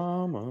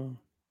roll.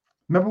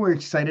 Remember we were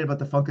excited about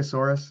the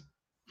Funkasaurus?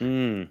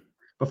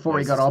 Before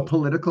he got all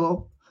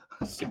political?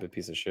 Stupid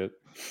piece of shit.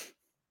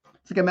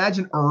 It's like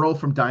imagine Earl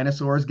from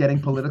Dinosaurs getting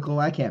political.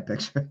 I can't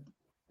picture it.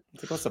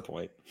 It's like, what's the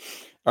point?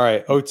 All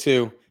right,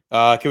 0-2.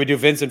 Can we do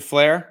Vince and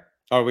Flair?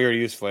 Oh, we already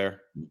used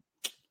Flair.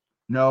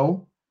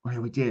 No. Oh, yeah,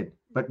 we did.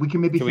 But we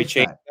can maybe Can we fix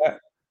change that.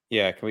 that?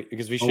 Yeah, can we?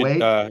 Because we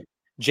should. 08?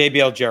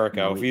 JBL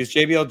Jericho. No, if we use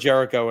JBL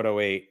Jericho at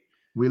 08.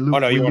 We lose. Oh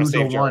no, you want to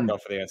save 01. Jericho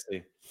for the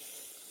SC?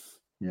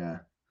 Yeah.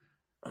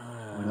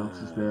 What else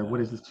is there?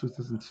 What is this?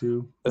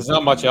 2002. There's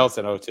not much else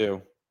in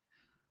 02.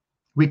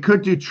 We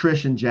could do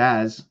Trish and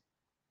Jazz.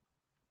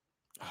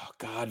 Oh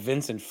God,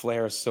 Vince and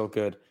Flair is so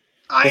good.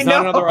 There's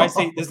not another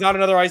IC. There's not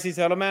another IC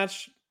title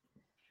match.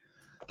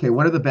 Okay,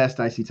 what are the best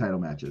IC title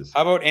matches?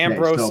 How about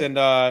Ambrose and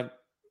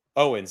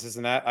Owens?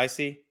 Isn't that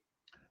IC?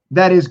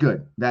 That is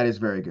good. That is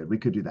very good. We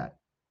could do that.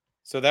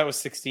 So that was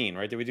 16,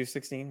 right? Did we do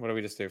 16? What did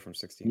we just do from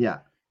 16? Yeah.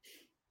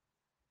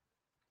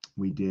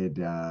 We did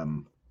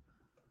the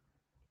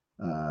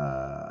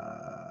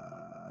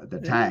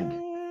tag.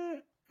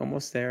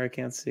 Almost there. I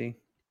can't see.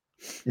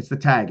 It's the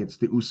tag. It's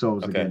the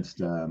Usos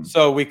against.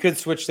 So we could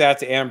switch that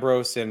to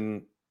Ambrose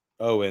and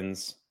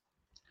Owens.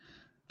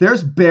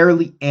 There's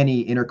barely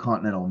any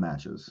intercontinental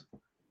matches.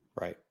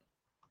 Right.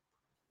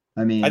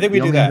 I mean, I think we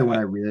do that.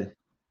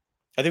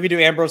 I think we do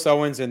Ambrose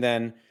Owens and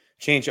then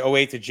change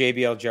 08 to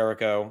JBL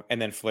Jericho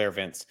and then Flair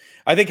Vince.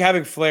 I think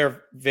having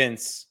Flair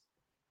Vince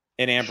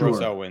and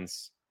Ambrose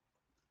Owens.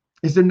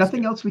 Is there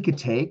nothing else we could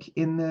take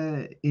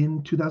in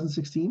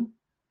 2016?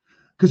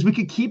 Because we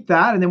could keep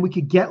that and then we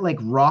could get like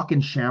Rock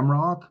and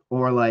Shamrock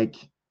or like.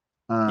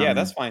 Yeah,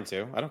 that's fine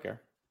too. I don't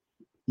care.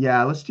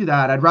 Yeah, let's do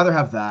that. I'd rather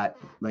have that.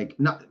 Like,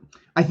 not.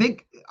 I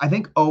think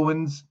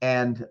Owens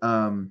and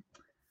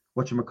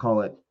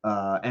whatchamacallit,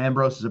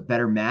 Ambrose is a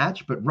better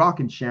match, but Rock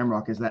and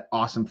Shamrock is that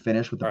awesome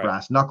finish with the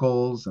brass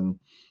knuckles. And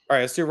all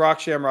right, let's do Rock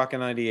Shamrock in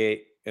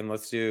 98, and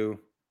let's do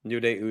New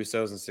Day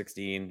Usos in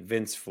 16,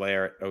 Vince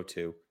Flair at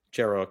 02,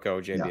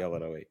 Jericho JBL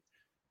at 08.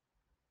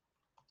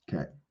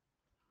 Okay.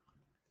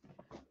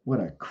 What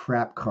a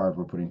crap card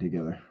we're putting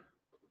together.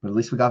 But at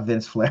least we got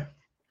Vince Flair.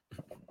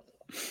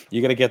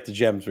 You got to get the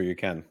gems where you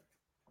can.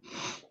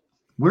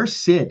 Where's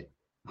Sid?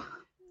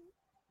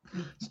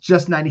 It's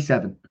just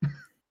 97.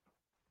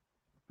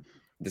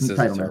 This is a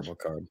terrible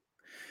card.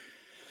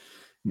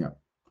 Yeah.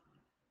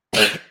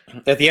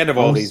 At the end of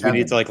all these, we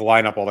need to like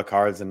line up all the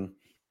cards and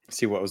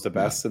see what was the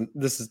best. And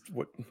this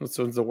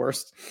one's the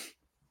worst.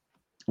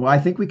 Well, I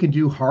think we can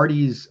do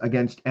Hardy's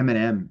against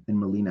Eminem and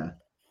Melina.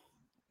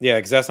 Yeah,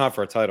 because that's not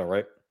for a title,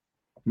 right?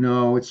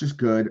 No, it's just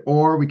good.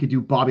 Or we could do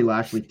Bobby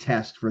Lashley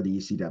test for the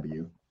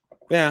ECW.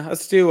 Yeah,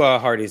 let's do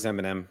Hardy's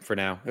Eminem for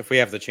now. If we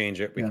have to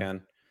change it, we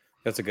can.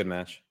 That's a good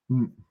match.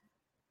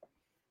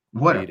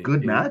 What a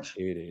good match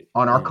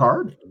on our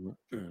card.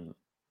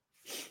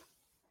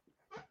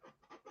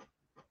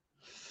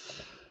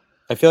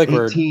 I feel like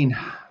 18.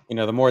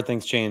 The more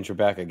things change, we're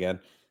back again.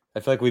 I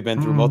feel like we've been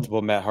through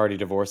multiple Matt Hardy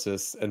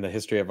divorces in the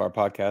history of our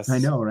podcast. I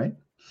know, right?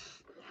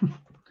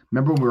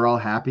 Remember when we were all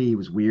happy? He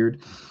was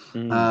weird.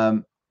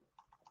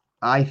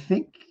 I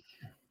think.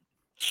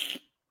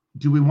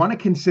 Do we want to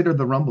consider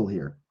the Rumble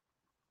here?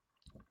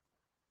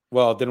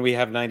 Well, didn't we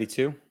have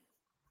 92?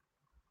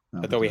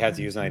 I thought we had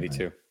to use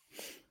 92.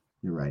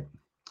 You're right.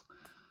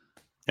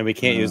 And we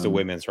can't use the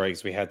women's, right?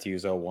 Because we had to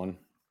use 01.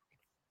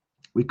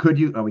 We could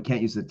use. Oh, we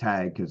can't use the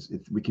tag because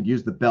we could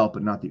use the belt,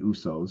 but not the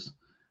Usos.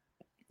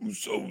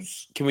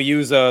 Can we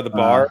use the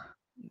bar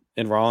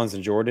and Rollins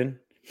and Jordan?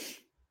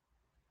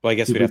 Well, I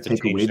guess we'd have to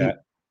change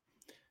that.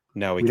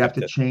 No, we'd have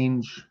to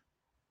change.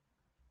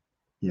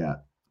 Yeah.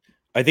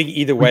 I think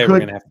either way, we're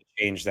going to have to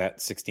change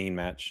that 16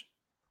 match.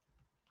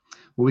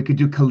 Well, we could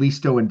do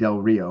Kalisto and Del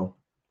Rio.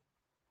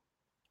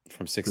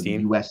 From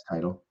 16? U.S.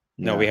 title.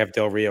 Yeah. No, we have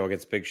Del Rio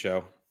against Big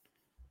Show.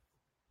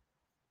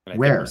 And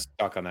Where? We're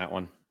stuck on that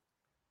one.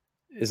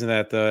 Isn't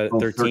that the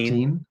 13?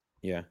 13?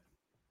 Yeah.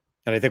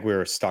 And I think we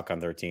were stuck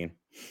on 13.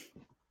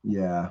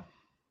 Yeah.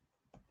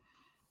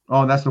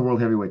 Oh, and that's the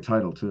World Heavyweight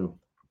title, too.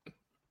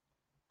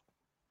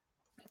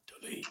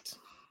 Delete.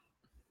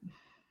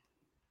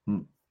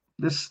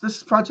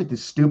 This project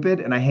is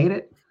stupid, and I hate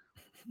it.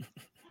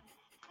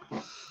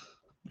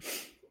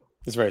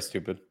 It's very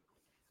stupid.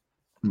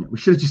 We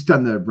should have just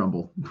done the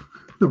Rumble.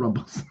 The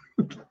Rumbles.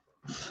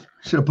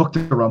 Should have booked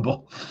the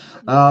Rumble.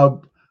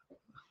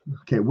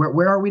 Okay,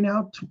 where are we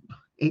now?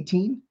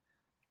 18?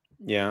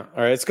 Yeah.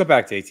 All right, let's go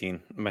back to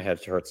 18. My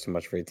head hurts too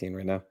much for 18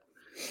 right now.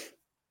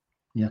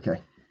 Yeah,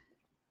 okay.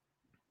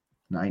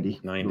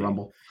 90. The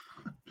Rumble.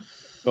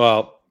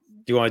 Well,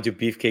 do you want to do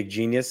Beefcake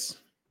Genius?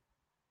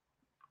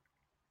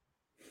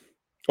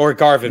 Or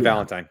Garvin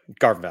Valentine.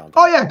 Garvin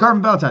Valentine. Oh, yeah,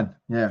 Garvin Valentine.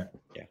 Yeah.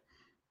 Yeah.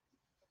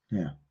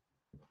 Yeah.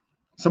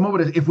 Someone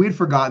would have, if we had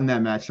forgotten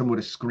that match, someone would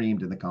have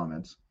screamed in the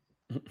comments.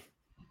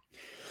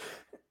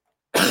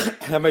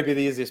 That might be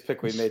the easiest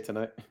pick we made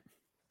tonight.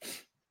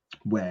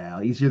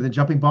 Well, easier than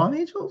jumping bomb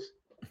angels.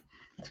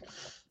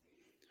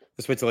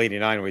 Let's wait till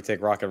 89 when we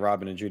take Rocket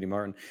Robin and Judy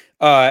Martin.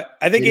 I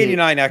think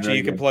 89 actually Very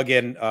you can good. plug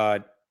in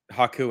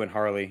Haku and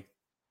Harley.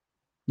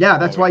 Yeah,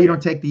 that's Oh, why you yeah.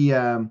 don't take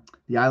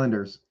the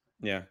Islanders.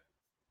 Yeah.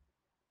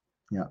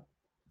 Yeah.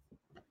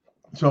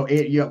 So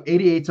you have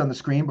 88's on the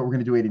screen, but we're going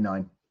to do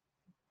 89.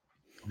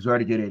 Because we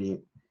already did 88.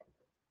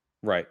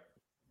 Right.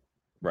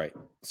 Right.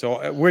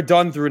 So we're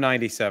done through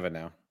 97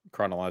 now,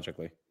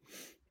 chronologically.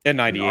 And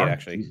 98, are?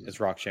 actually. Jesus. It's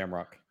Rock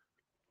Shamrock.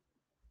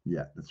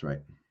 Yeah, that's right.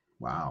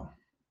 Wow.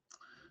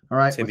 All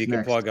right. See if What's you can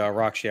next? plug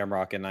Rock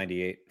Shamrock in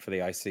 98 for the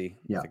IC.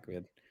 Yeah. I think we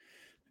had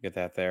get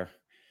that there.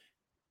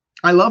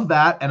 I love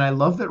that, and I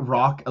love that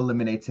Rock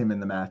eliminates him in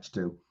the match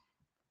too.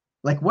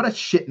 Like, what a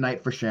shit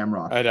night for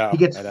Shamrock. I know. He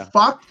gets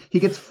fucked. He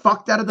gets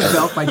fucked out of the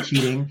belt by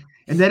cheating,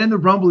 and then in the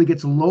Rumble he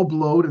gets low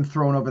blowed and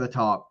thrown over the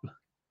top.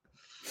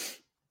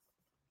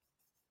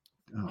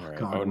 Oh All right,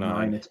 God, 09.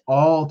 09. It's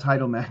all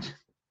title matches.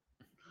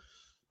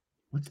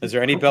 What's Is this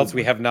there any purple belts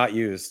we one? have not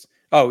used?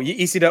 Oh,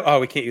 ECW. Oh,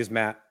 we can't use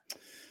Matt.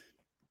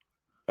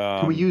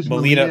 Can we use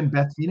Melina and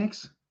Beth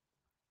Phoenix?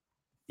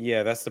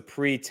 Yeah, that's the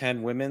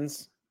pre-10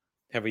 women's.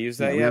 Have we used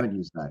Yeah, that we yet? haven't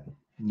used that.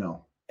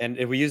 No. And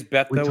if we used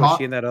Beth, We though, was talked-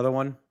 she in that other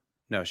one?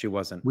 No, she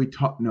wasn't. We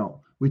talked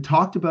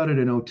about it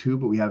in 02,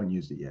 but we haven't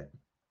used it yet.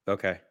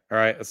 Okay. All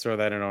right. Let's throw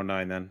that in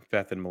 09 then.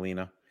 Beth and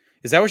Melina.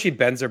 Is that where she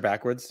bends her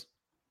backwards?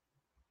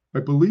 I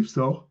believe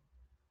so.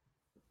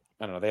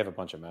 I don't know. They have a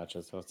bunch of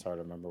matches, so it's hard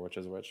to remember which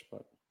is which.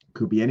 But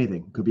Could be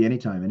anything. Could be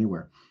anytime,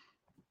 anywhere.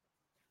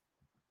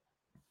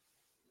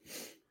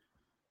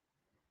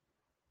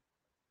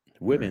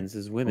 women's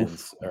is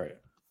women's. All right.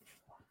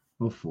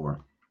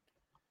 04.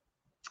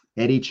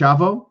 Eddie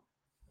Chavo?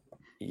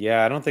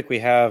 Yeah, I don't think we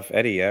have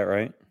Eddie yet,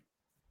 right?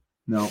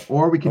 No.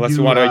 Or we could Unless do.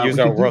 you want to we use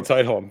could our do- world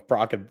title on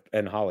Brock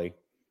and Holly.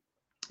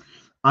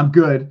 I'm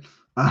good.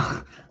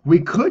 We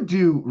could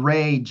do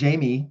Ray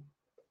Jamie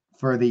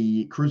for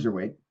the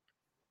cruiserweight.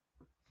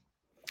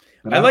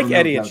 But I don't like know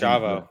Eddie if and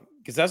that would be Chavo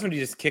because that's when he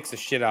just kicks the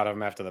shit out of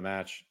him after the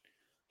match.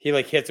 He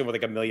like hits him with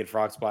like a million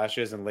frog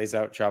splashes and lays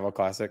out Chavo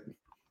Classic. good.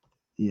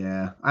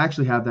 Yeah. I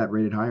actually have that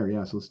rated higher.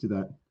 Yeah. So let's do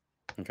that.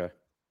 Okay.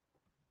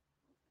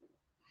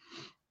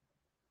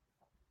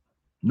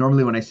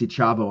 Normally, when I see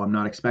Chavo, I'm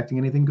not expecting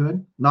anything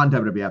good. Not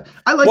in WWF.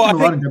 I like Well, him I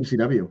a lot in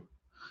WCW.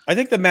 I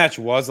think the match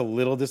was a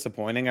little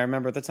disappointing. I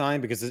remember at the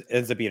time because it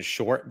ends up being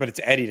short, but it's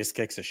Eddie just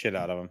kicks the shit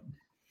out of him.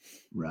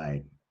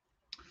 Right.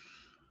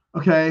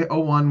 Okay.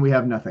 01, we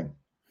have nothing.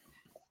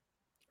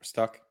 We're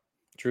stuck.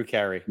 Drew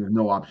Carey. We have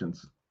no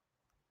options.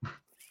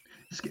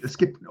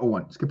 Skip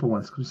 01. Skip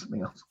 01. Skip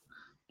something else.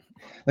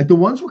 Like the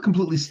ones we're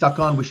completely stuck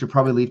on, we should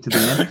probably leave to the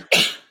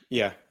end.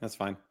 Yeah, that's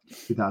fine.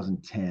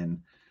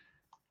 2010.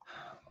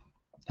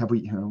 Have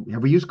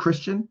we used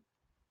Christian?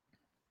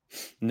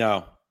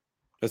 No.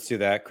 Let's do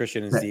that.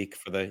 Christian and Okay. Zeke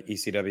for the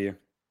ECW.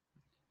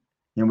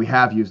 And we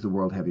have used the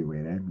world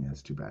heavyweight. Eh? Yeah,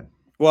 that's too bad.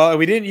 Well,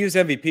 we didn't use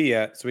MVP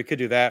yet, so we could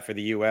do that for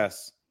the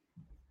US.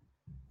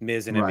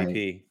 Miz and Right.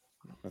 MVP.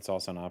 That's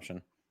also an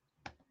option.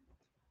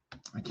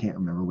 I can't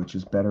remember which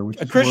is better.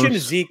 Which is Christian and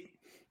worse. Zeke.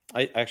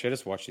 I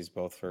just watched these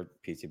both for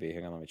PTB.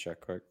 Hang on, let me check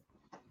quick.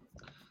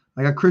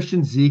 I got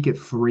Christian Zeke at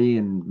 3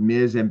 and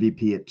Miz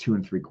MVP at 2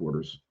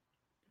 3/4.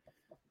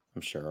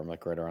 I'm sure I'm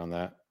like right around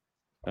that.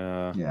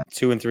 Yeah.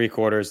 2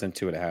 3/4 and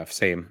 2.5.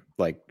 Same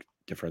like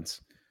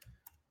difference.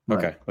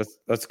 Right. Okay,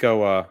 let's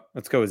go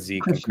with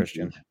Zeke and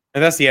Christian. Zeke.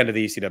 And that's the end of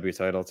the ECW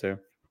title too.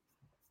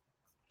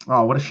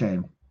 Oh, what a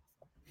shame.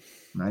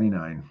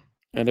 99.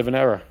 End of an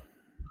era.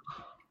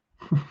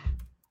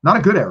 Not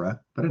a good era,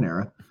 but an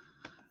era.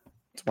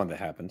 It's one that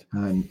happened.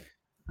 And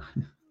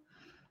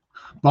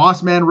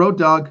Boss Man Road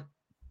Dogg.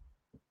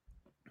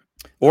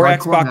 Or Hardcore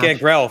X-Pac match.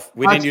 Gangrel.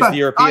 We didn't use the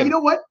European. You know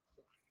what?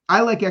 I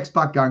like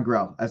X-Pac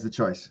Gangrel as the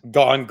choice.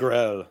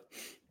 Gangrel.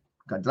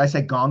 God, did I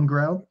say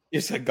Gangrel?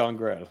 You said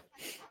Gangrel.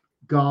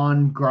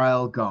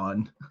 Gangrel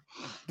gone.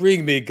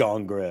 Bring me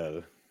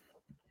Gangrel.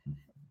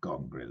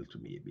 Gangrel to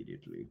me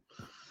immediately.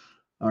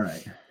 All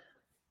right.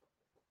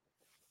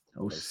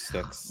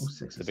 06.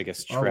 06 The is-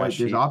 biggest oh, wait, trash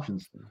there's heap.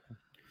 options.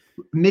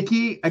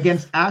 Nikki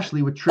against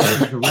Ashley with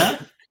Trish as the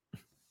ref.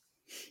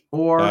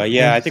 Or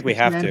yeah, the I think we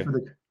have six-man to.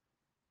 for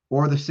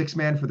or the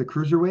 6-man for the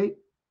cruiserweight.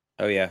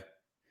 Oh yeah.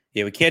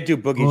 Yeah, we can't do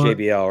Boogie Or-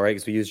 JBL, right?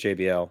 Because we use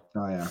JBL.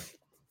 Oh yeah.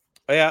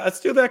 Oh yeah, let's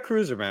do that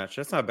cruiser match.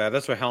 That's not bad.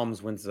 That's where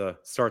Helms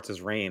starts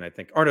his reign, I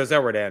think. Or no, is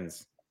that where it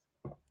ends?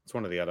 It's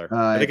one or the other.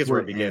 I think it's where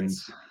it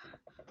begins.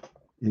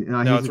 ends.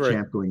 No, He's it's a where it-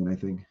 champ going in, I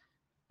think.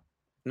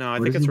 No, I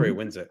Where think does it's he where he win?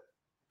 wins it.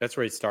 That's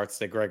where he starts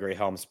the Gregory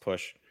Helms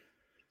push.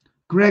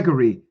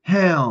 Gregory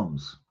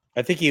Helms.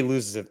 I think he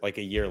loses it like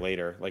a year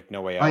later, like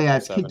No Way Out. Oh yeah, or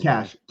it's 7, Kid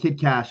Cash. Kid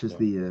Cash is Yeah.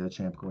 the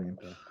champ going in.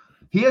 Yeah.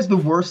 He has the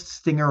worst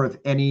stinger of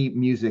any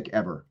music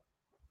ever.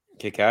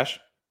 Kid Cash?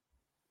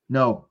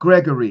 No,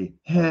 Gregory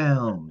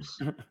Helms.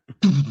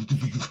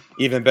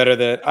 Even better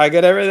than I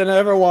got everything I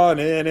ever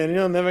wanted, and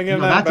you'll never give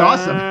No, that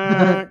that's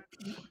back.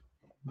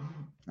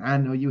 I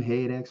know you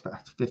hate X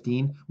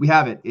 15. We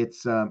have it.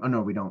 It's oh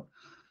no, we don't.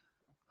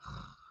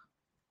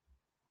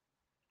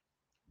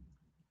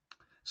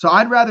 So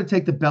I'd rather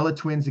take the Bella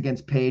Twins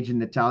against Paige and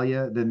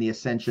Natalia than the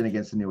Ascension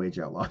against the New Age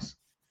Outlaws.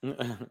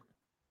 Yeah,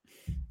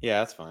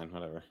 that's fine.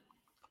 Whatever.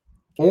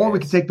 Or we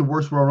could take the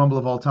worst Royal Rumble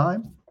of all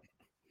time.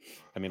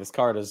 I mean, this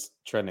card is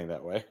trending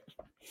that way.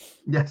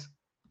 Yes.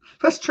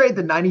 Let's trade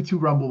the 92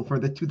 Rumble for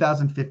the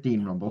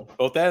 2015 Rumble.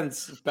 Both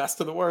ends.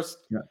 Best of the worst.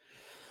 Yeah.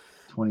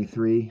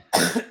 23.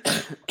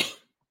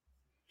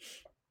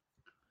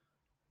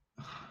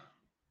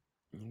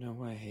 You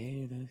know I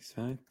hate this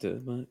factor,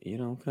 but you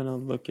don't gonna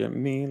look at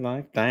me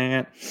like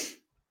that.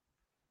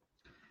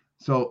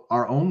 So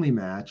our only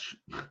match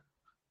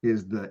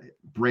is the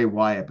Bray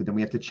Wyatt, but then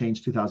we have to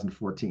change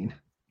 2014.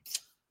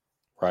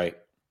 Right.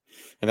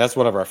 And that's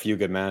one of our few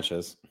good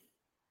matches.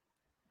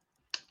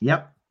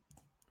 Yep.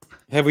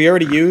 Have we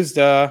already used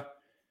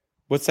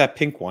what's that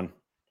pink one?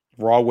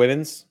 Raw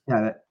Women's?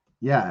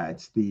 Yeah,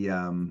 it's the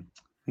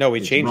No,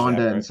 we changed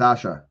Ronda that, right? and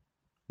Sasha.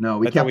 No,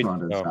 we I thought kept we-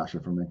 Ronda and oh. Sasha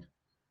for me.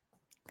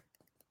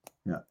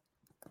 Yeah.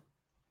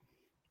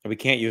 We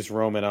can't use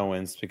Roman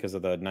Owens because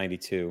of the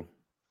 92.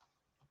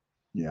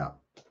 Yeah.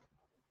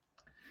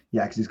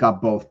 Yeah, because he's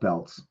got both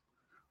belts.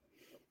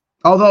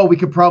 Although we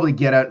could probably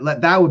get out.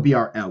 That would be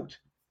our out.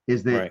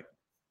 Is that Right.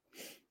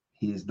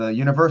 he's the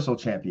Universal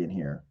Champion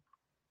here.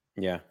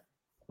 Yeah.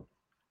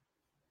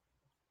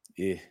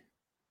 Yeah.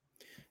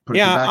 Put it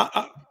Yeah,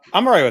 back.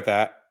 I'm all right with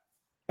that.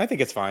 I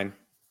think it's fine.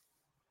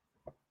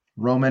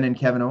 Roman and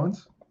Kevin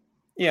Owens.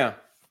 Yeah.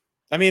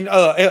 I mean,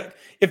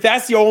 if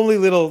that's the only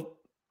little,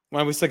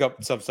 well, we still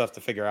got some stuff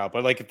to figure out,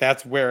 but like if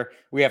that's where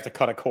we have to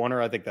cut a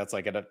corner, I think that's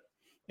like an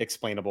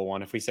explainable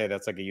one. If we say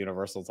that's like a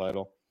universal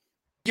title.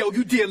 Yo,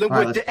 you dealing All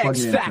right, with let's the plug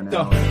X it in for Factor.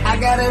 now. I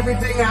got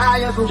everything I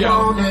ever Yo.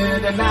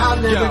 wanted, and I'll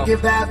never Yo.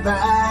 give that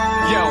back.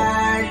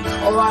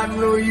 Oh, I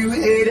know you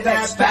hated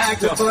that X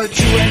factor, Factor. but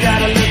you ain't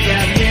gotta look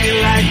at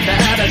me like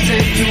that. I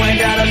said you ain't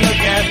gotta look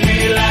at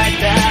me like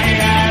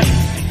that.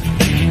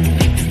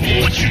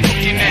 What you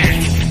looking at?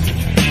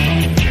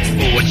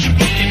 What you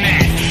looking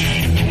at?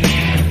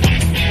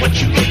 What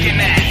you looking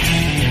at?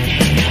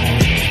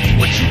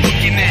 What you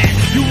looking at?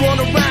 You run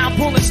around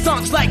pulling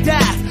stunts like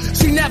that.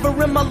 See, never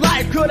in my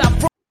life could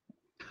I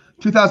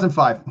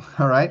 2005.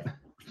 All right.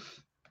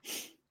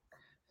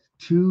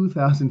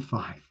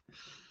 2005.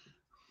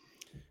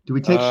 Do we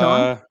take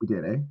Sean? We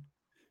did, eh?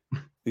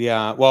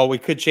 Yeah. Well, we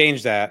could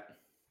change that.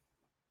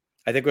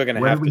 I think we're going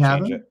to Where have do to we have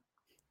change him? it.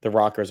 The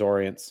Rockers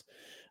Orients.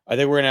 I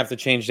think we're going to have to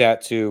change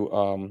that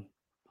to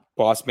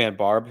Boss Man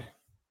Barb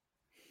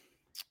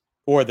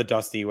or the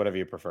Dusty, whatever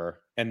you prefer.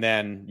 And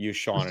then use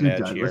Sean and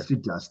Edge here. Let's do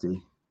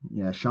Dusty.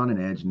 Yeah, Sean and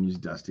Edge and use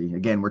Dusty.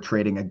 Again, we're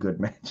trading a good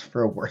match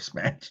for a worse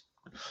match.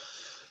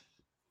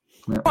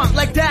 front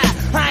like that.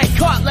 I ain't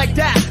caught like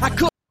that. I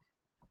could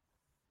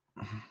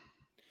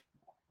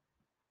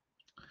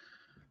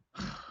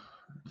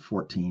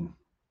 14.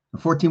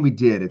 14 we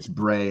did. It's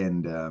Bray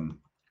and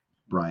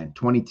Brian.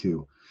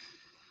 22.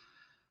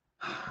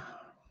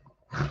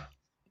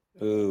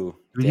 Ooh.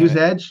 We damn use it.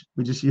 Edge?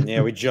 We just use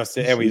Yeah, we just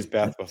did. And we used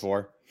Beth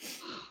before.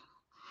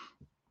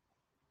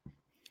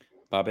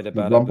 The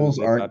Rumbles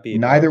aren't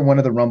neither one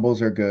of the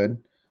Rumbles are good.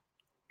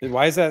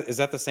 Why is that? Is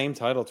that the same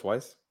title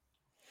twice?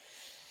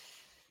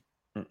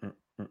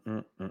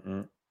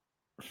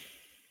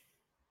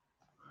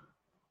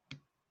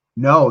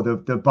 No,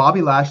 the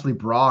Bobby Lashley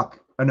Brock.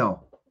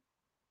 No.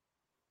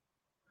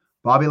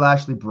 Bobby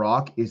Lashley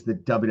Brock is the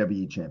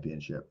WWE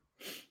Championship.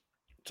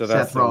 So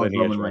that's Seth the Rollins,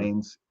 lineage Roman one.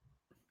 Reigns.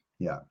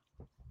 Yeah.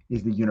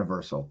 He's the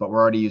Universal, but we're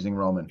already using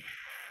Roman.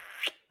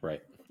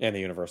 Right. And the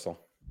Universal.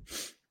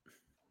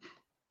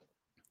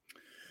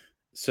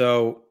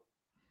 So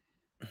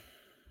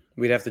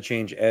we'd have to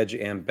change Edge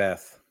and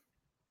Beth.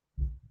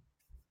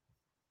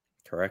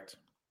 Correct?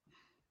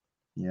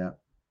 Yeah.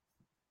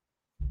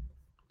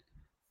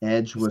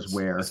 Edge was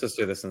where? Let's just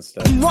do this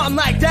instead. run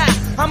like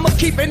that. I'ma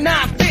keep it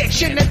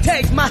non-fiction and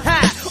take my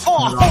hat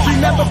off.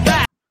 Remember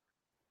back.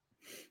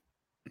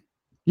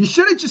 You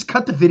should have just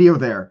cut the video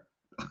there.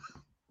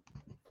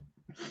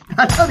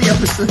 That's how the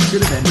episode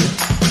should have ended.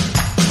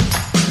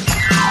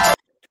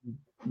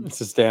 Let's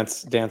just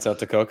dance out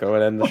to Coco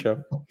and end the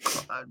show.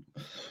 God.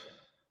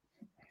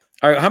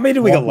 All right, how many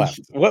do we got Well,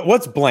 left?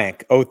 What's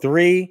blank?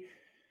 03,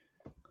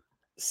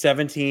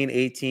 17,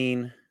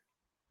 18,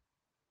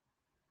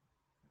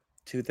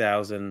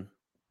 2000,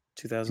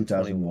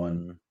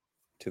 2021,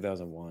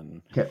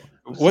 2001. Okay.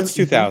 What's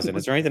 2000?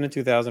 Is there anything in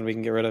 2000 we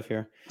can get rid of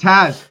here?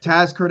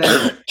 Taz, Kurt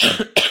Angle.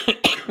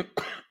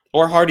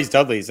 Or Hardy's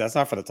Dudley's. That's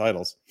not for the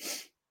titles.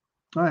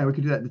 All right, we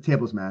could do that. The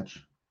tables match.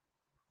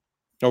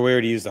 Oh, we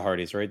already used the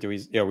Hardys, right?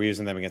 Yeah, we're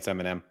using them against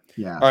Eminem.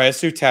 Yeah. All right, let's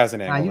do Taz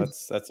and Angle. you-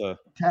 That's a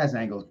Taz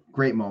Angle,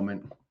 great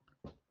moment.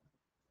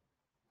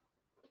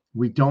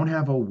 We don't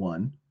have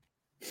 01.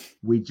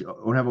 We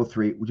don't have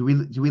 03. Do we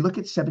look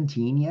at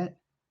 17 yet?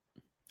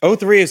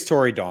 03 is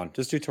Tory Dawn.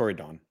 Just do Tory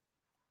Dawn.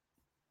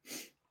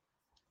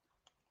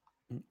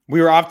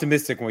 We were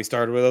optimistic when we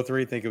started with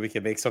 03, thinking we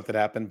could make something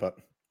happen, but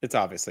it's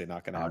obviously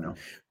not going to Oh, happen. no.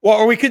 Well,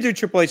 or we could do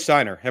Triple H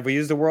Steiner. Have we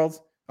used the Worlds?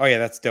 Oh, yeah,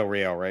 that's Del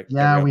Rio, right? Del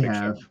Yeah, Rio we Big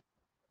have. Show.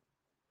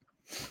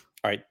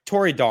 All right,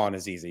 Tori Dawn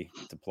is easy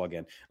to plug in.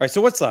 All right,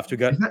 so what's left? We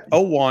got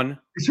 01.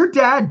 Is her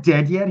dad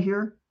dead yet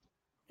here?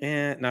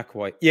 Not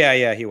quite.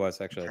 Yeah, he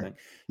was actually. I think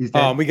He's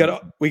dead. we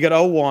got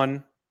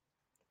 01.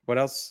 What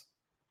else?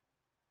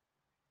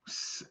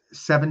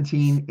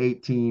 17,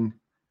 18,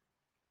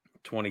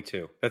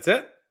 22. That's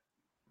it.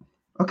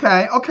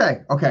 Okay.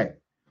 Okay.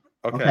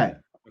 01.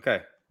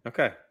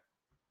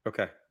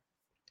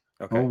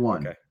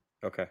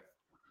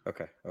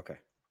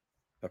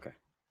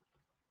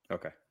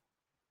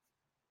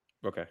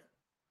 Okay.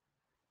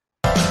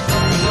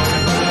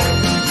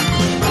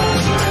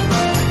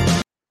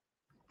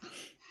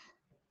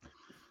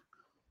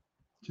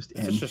 Just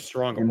It's such a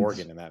strong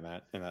organ in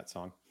that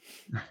song.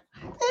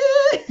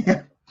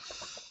 Yeah.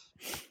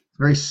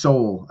 Very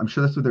soul. I'm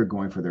sure that's what they're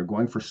going for. They're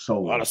going for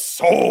soul. A lot of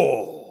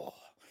soul.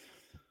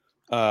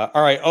 All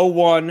right,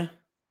 01.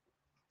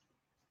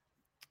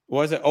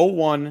 Was it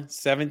 01,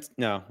 7?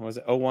 No, was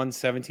it 01,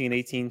 17,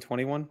 18,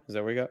 21? Is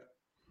that what we got?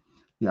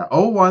 Yeah.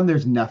 01,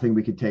 there's nothing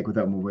we could take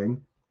without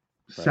moving.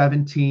 Right.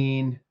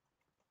 17,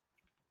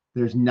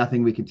 there's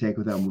nothing we could take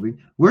without moving.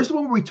 Where's the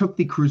one where we took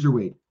the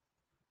cruiserweight?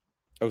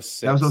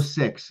 06. That was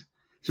 06.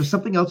 So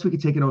something else we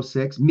could take in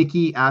 06.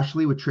 Mickey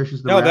Ashley with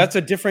Trish's the No, ref. that's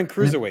a different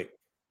cruiserweight.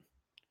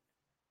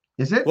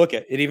 Is it? Look,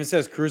 it even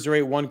says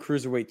cruiserweight 1,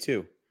 cruiserweight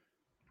 2.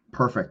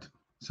 Perfect.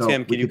 So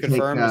Tim, we can you could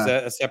confirm? take, Is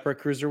that a separate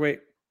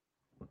cruiserweight?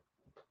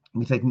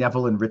 we take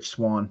Neville and Rich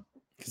Swann.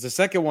 Because the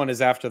second one is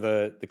after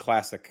the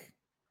classic.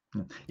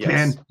 Yes.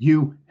 Can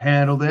you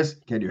handle this?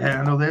 Can you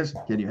handle this?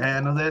 Can you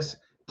handle this?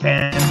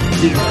 Can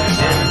you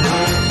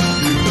handle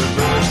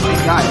this?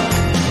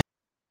 Guy.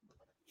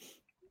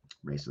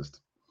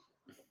 Racist.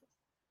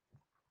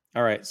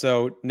 All right,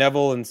 so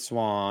Neville and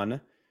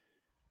Swan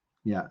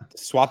Yeah.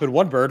 swapping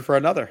one bird for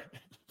another.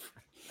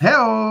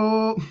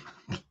 Hello.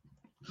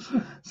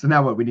 So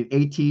now what? We need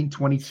 18,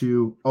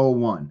 22,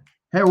 01.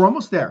 Hey, we're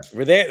almost there.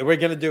 We're there. We're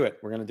gonna do it.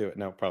 We're gonna do it.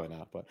 No, probably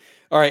not. But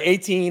all right,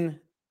 18,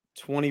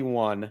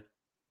 21.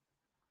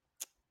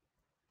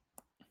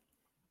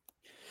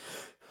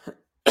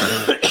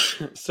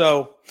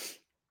 So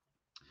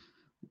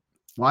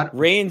What?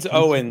 Reigns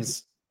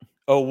Owens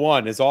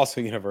 01 is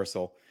also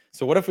universal.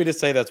 So what if we just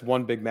say that's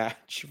one big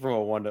match from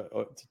 01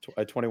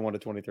 to 21 to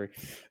 23?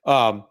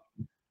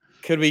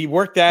 Could we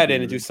work that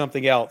in and do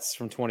something else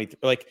from 23?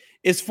 Like,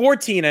 is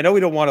 14? I know we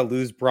don't want to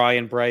lose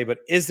Brian Bray, but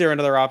is there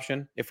another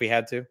option if we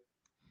had to?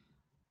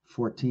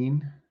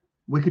 14.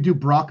 We could do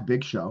Brock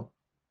Big Show.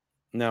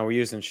 No, we're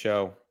using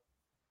show.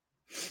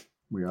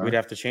 We are. We'd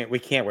have to change. We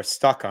can't. We're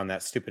stuck on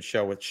that stupid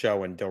show with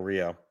Show and Del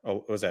Rio. Oh,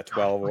 what was that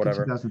 12 or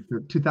whatever?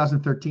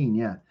 2013,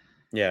 yeah.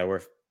 Yeah,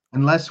 we're.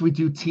 Unless we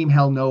do Team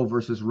Hell No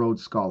versus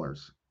Rhodes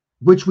Scholars,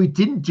 which we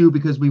didn't do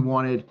because we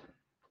wanted.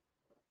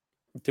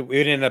 We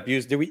didn't end up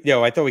using. Did we?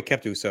 No, I thought we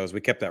kept Usos. We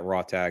kept that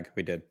Raw tag.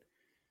 We did.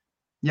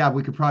 Yeah,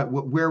 we could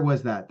probably. Where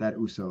was that? That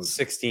Usos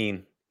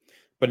 16.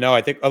 But no,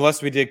 I think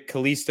unless we did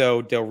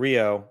Kalisto Del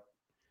Rio.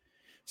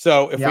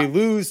 So if we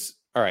lose,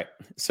 all right.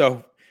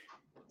 So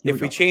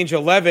if we change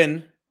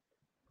 11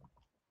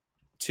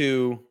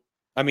 to,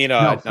 I mean,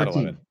 not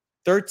 11,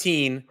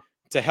 13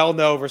 to Hell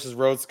No versus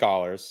Rhodes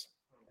Scholars.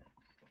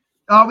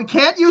 Oh, we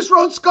can't use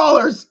Rhodes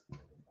Scholars.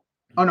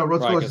 Oh no,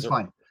 Rhodes Scholars is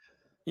fine.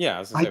 Yeah, I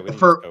was gonna say we didn't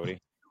for use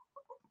Cody.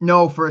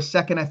 No, for a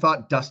second I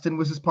thought Dustin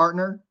was his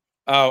partner.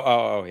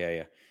 Oh,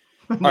 yeah.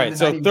 All right,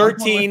 so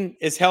 13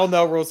 is Hell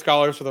No Rhodes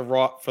Scholars for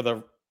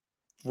the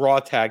Raw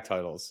tag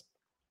titles.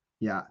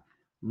 Yeah.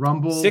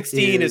 Rumble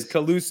 16 is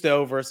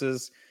Kalisto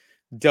versus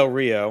Del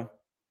Rio.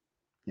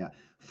 Yeah.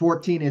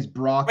 14 is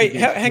Brock. Wait,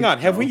 hang on.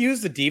 Have we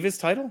used the Divas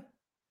title?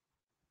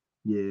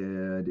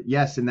 Yeah.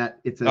 Yes, and that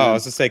it's. I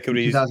was to say, could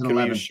we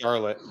use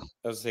Charlotte?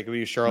 I was to say, could we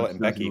use Charlotte and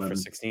Becky for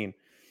 16?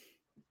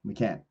 We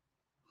can't,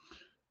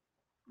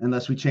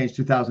 unless we change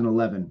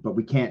 2011. But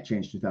we can't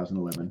change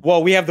 2011.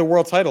 Well, we have the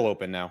world title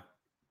open now,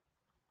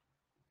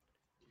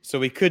 so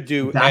we could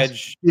do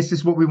Edge. This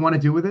is what we want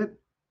to do with it.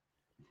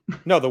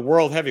 No, the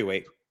world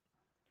heavyweight.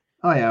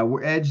 Oh yeah,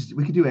 we're Edge.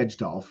 We could do Edge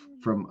Dolph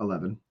from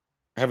 11.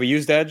 Have we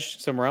used Edge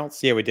somewhere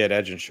else? Yeah, we did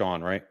Edge and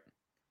Shawn, right?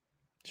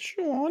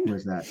 Shawn.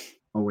 Where's that?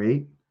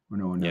 08 or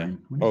no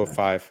 09? Yeah.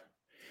 05.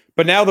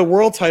 But now the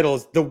world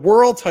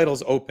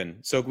title's open.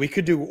 So we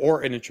could do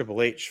Orton and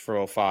Triple H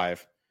for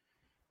 05.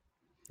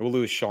 We'll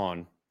lose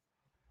Shawn.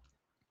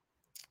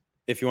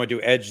 If you want to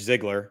do Edge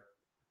Ziggler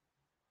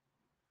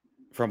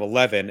from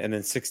 11, and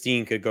then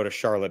 16 could go to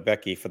Charlotte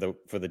Becky for the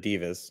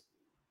Divas.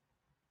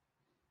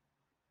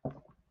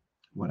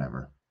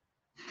 Whatever.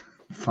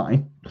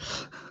 Fine.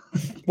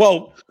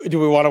 Well, do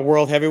we want a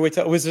world heavyweight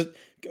title?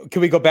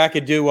 Can we go back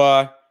and do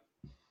oh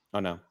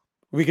no.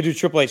 We could do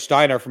Triple H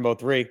Steiner from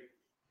 03.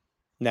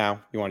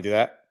 Now, you want to do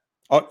that?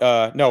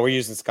 Oh no, we're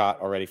using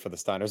Scott already for the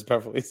Steiners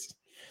Beverly's.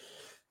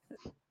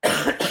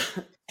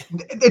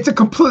 It's a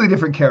completely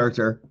different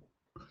character.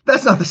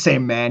 That's not the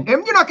same man.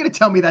 And you're not going to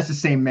tell me that's the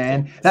same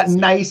man. That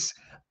nice.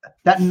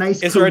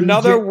 Is there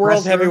another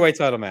world heavyweight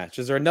title match?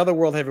 Is there another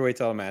world heavyweight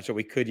title match that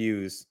we could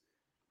use?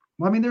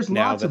 Well, I mean, there's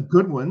lots of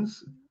good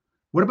ones.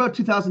 What about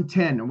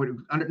 2010?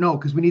 No,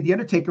 because we need the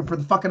Undertaker for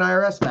the fucking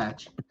IRS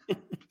match.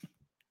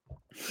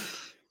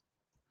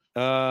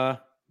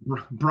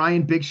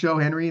 Brian Big Show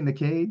Henry in the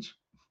cage.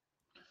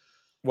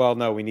 Well,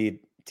 no, we need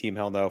Team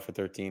Hell No for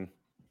 13.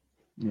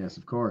 Yes,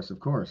 of course.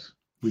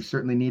 We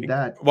certainly need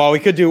that. Well, we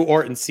could do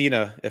Orton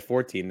Cena at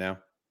 14 now.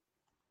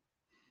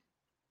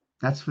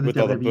 That's for the With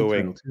all the WWE booing.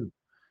 title too.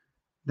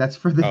 That's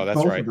for the That's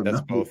both right. of them. That's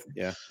though. both.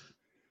 Yeah.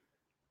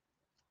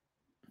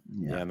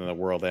 Yeah. And then the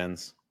world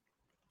ends.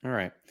 All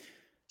right.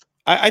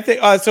 I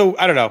think so.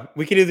 I don't know.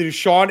 We could either do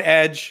Shawn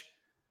Edge.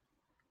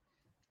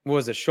 What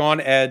was it? Shawn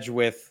Edge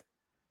with.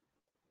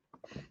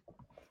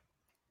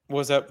 What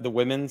was that? The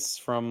women's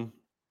from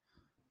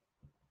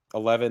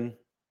 11.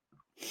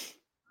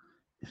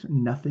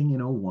 Nothing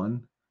in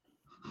 01.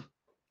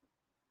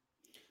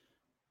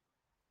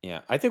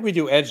 Yeah, I think we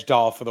do Edge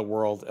Doll for the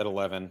world at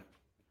 11.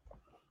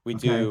 We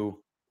do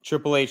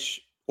Triple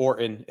H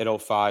Orton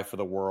at 05 for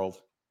the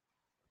world.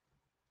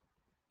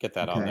 Get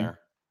that on there.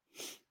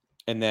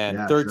 And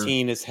then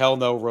 13 is Hell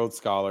No Road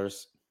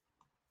Scholars.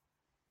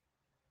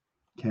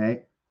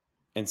 Okay.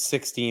 And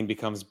 16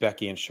 becomes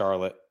Becky and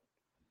Charlotte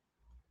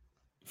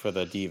for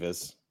the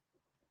Divas.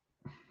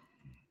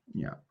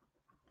 Yeah.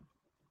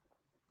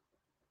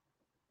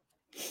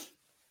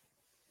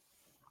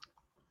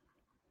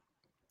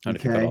 How do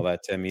you think about all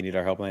that, Tim? You need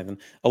our help, Nathan.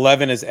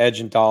 11 is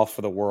Edge and Dolph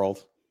for the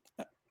world.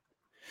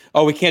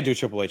 Oh, we can't do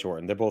Triple H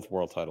Orton. They're both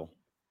world title.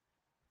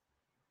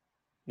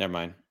 Never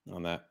mind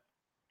on that.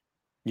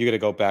 You got to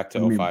go back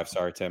to 05.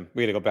 Sorry, Tim.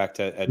 We got to go back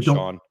to Ed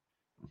Shawn.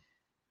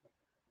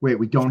 Wait,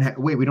 we don't have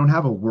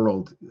a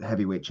world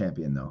heavyweight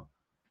champion though.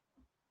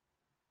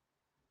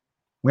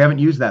 We haven't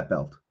used that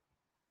belt.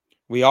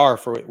 We are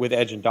with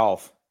Edge and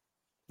Dolph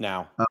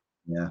now.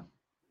 Yeah.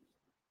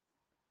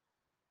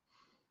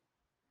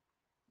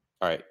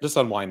 All right, just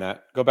unwind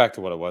that. Go back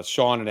to what it was.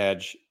 Shawn and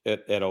Edge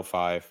at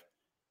 05.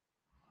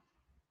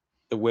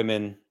 The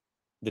women,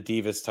 the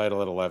Divas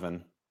title at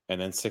 11. And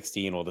then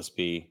 16 will just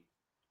be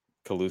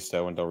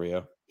Kalisto and Del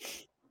Rio.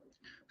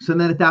 So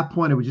then at that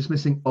point, are we just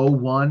missing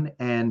 01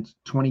 and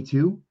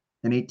 22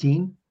 and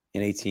 18?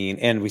 And 18.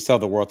 And we still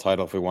have the world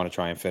title if we want to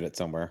try and fit it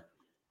somewhere.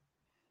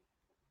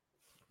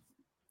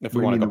 If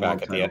we want to go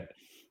back at the end.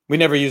 We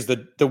never used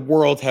the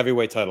world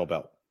heavyweight title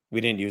belt.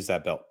 We didn't use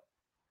that belt.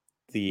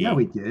 Yeah,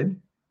 we did.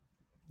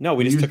 No,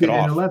 we just took it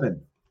off. In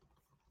 11.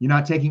 You're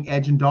not taking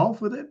Edge and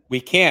Dolph with it? We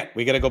can't.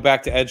 We got to go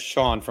back to Edge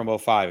Shawn from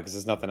 05 because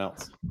there's nothing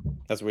else.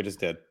 That's what we just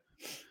did.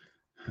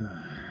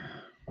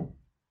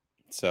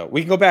 So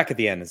we can go back at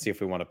the end and see if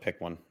we want to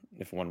pick one,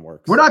 if one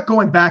works. We're not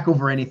going back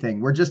over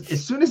anything. We're just,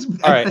 as soon as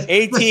all right,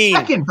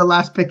 18. The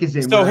last pick is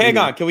in. So hang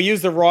on. Can we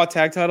use the Raw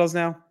tag titles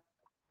now?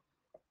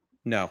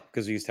 No,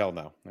 because we used Hell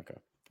No. Okay.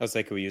 I was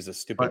like, can we use a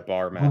stupid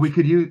bar match? We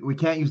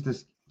can't use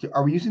this.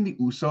 Are we using the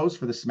Usos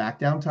for the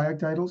SmackDown tag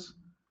titles?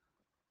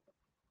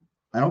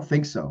 I don't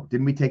think so.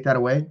 Didn't we take that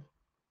away?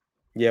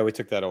 Yeah, we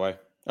took that away.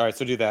 All right,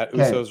 so do that.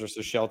 Okay. Usos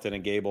versus Shelton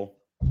and Gable.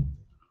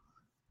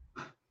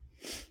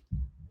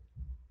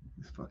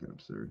 It's fucking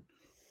absurd.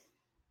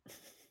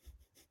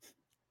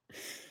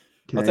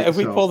 Okay, if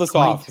we pull this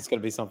off, it's going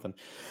to be something.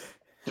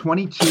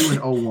 22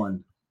 and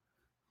 01.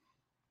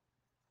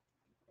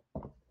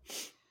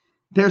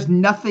 There's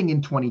nothing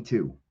in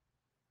 22.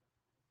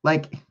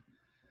 Like,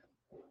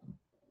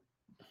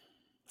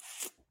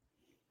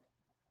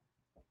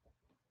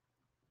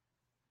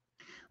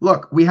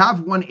 look, we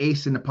have one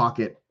ace in the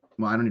pocket.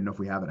 Well, I don't even know if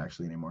we have it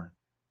actually anymore.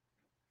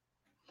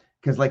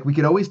 Because, like, we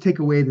could always take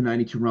away the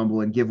 92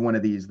 Rumble and give one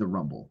of these the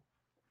Rumble.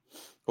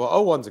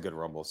 Well, 01's a good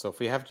Rumble, so if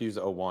we have to use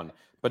 01.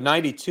 But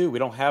 92, we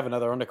don't have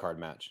another undercard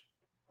match.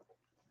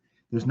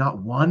 There's not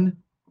one?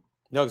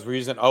 No, because we're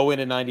using Owen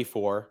in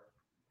 94.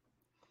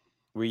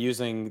 We're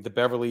using the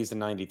Beverleys in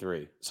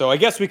 93. So I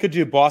guess we could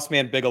do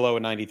Bossman Bigelow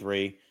in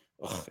 93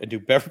 and do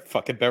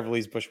fucking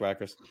Beverly's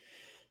Bushwhackers.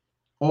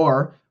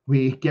 Or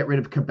we get rid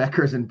of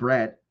Quebecers and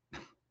Brett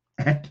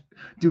and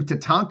do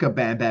Tatanka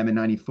Bam Bam in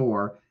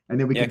 94. And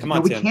then we can come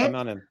on, Tim. Come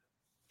on in.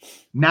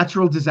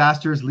 Natural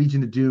Disasters,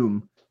 Legion of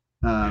Doom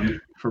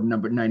from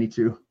number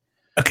 92.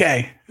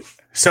 Okay.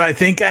 So I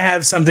think I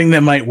have something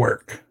that might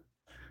work.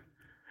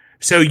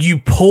 So you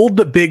pulled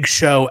the Big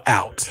Show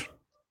out.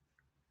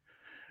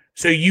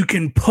 So you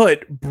can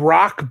put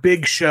Brock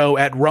Big Show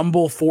at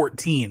Rumble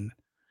 14,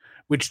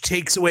 which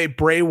takes away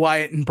Bray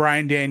Wyatt and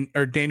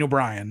Daniel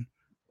Bryan,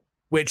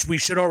 which we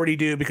should already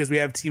do because we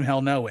have Team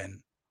Hell No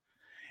in.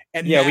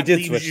 And yeah, we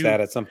did switch that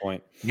at some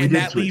point. And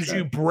that leaves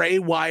you Bray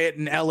Wyatt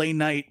and LA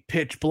Knight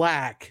Pitch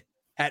Black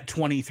at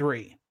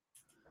 23.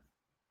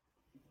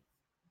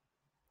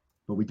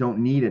 But we don't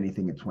need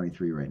anything at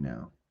 23 right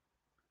now.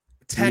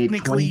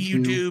 Technically,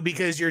 you do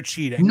because you're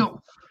cheating.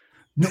 No,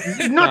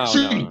 not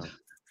cheating. No.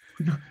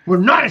 We're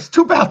not. It's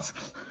two belts.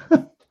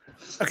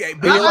 Okay,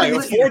 but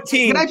you're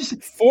right.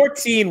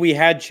 14 we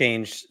had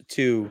changed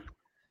to.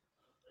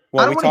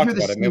 Well, we talked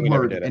about it. Maybe we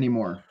never did it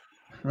anymore.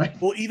 Right.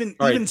 Well,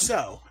 even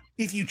so,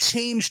 if you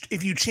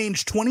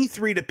changed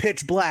 23 to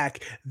Pitch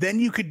Black, then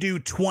you could do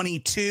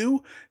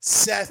 22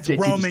 Seth JT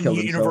Roman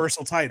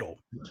Universal title,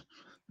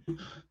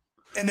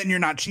 and then you're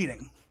not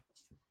cheating.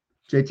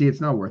 JT,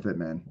 it's not worth it,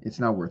 man. It's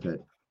not worth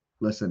it.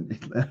 Listen,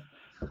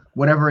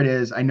 whatever it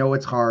is. I know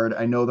it's hard.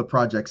 I know the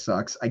project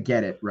sucks. I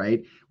get it,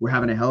 right? We're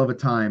having a hell of a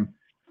time,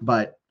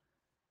 but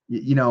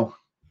you know,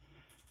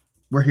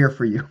 we're here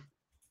for you.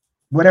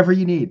 Whatever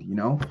you need,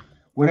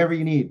 whatever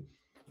you need.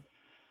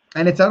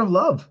 And it's out of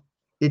love.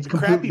 It's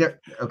completely there.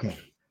 Okay.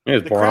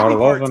 It's The born out crappy of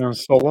love part's- and I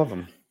still love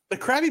him. The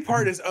crappy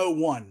part is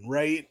 01,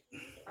 right?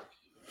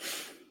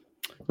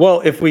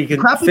 Well, if we The can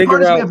crappy figure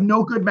part is out, we have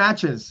no good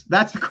matches.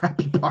 That's the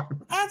crappy part.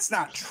 That's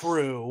not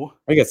true.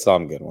 we get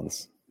some good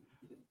ones.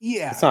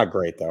 Yeah. It's not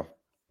great though.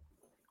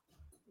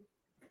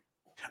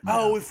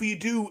 Oh, if we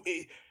do,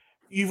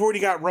 you've already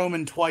got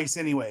Roman twice,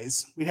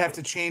 anyways. We'd have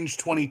to change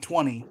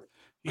 2020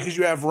 because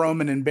you have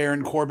Roman and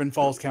Baron Corbin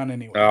Falls Count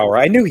anyway. Oh,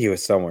 right. I knew he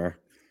was somewhere.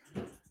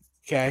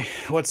 Okay,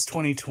 what's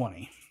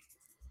 2020?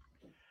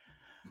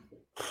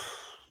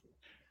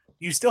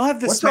 You still have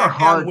the What's our SmackDown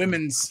hard-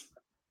 women's.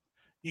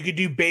 You could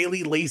do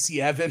Bailey,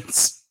 Lacey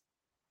Evans.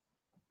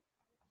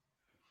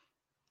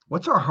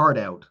 What's our hard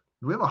out?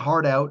 Do we have a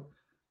hard out?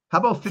 How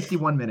about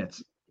 51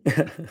 minutes?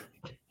 Let's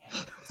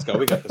go.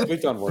 We got this.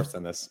 We've done worse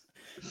than this.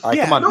 All right,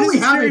 Yeah, come on. No, this we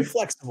is very haven't.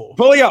 flexible.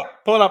 Pull it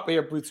up. Pull it up with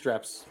your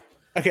bootstraps.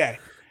 Okay,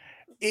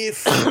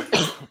 if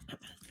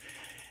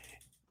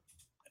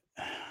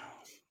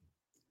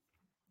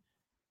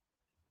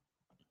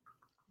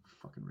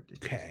Fucking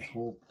ridiculous. Okay. This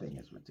whole thing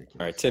is ridiculous.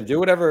 All right, Tim, do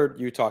whatever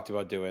you talked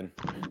about doing.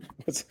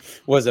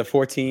 Was it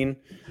 14?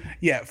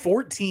 yeah,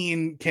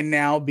 14 can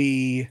now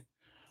be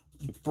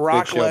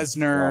Brock Big Show,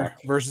 Lesnar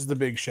Brock. versus the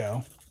Big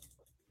Show.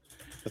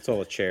 That's all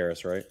the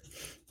chairs, right?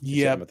 You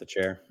hit him Yep. with the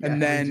chair. And he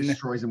then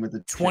destroys him with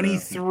the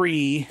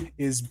 23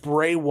 is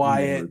Bray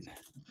Wyatt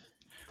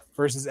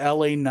versus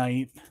LA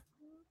Knight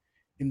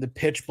in the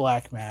pitch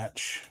black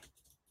match.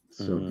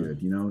 So good.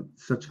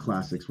 Such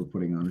classics we're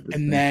putting on at this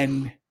And thing.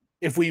 then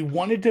if we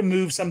wanted to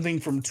move something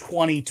from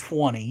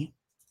 2020,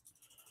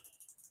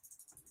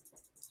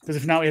 because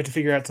if not, we have to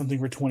figure out something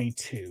for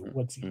 22.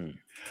 What's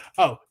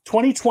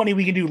 2020,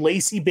 we can do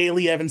Lacey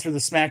Bailey Evans for the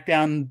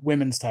SmackDown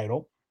women's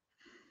title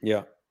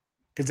Yeah.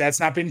 because that's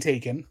not been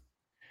taken.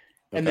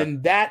 And Okay.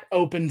 then that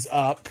opens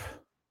up.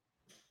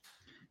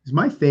 Is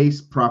my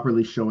face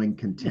properly showing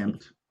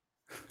contempt?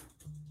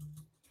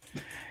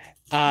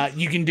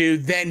 You can do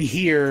then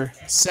here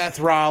Seth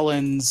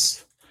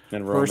Rollins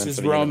And Roman versus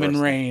for the Roman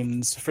Universal.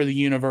 Reigns for the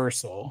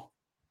Universal.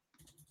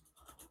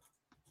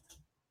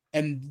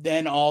 And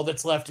then all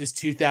that's left is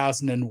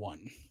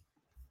 2001.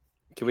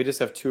 Can we just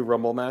have 2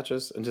 Rumble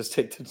matches and just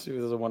take the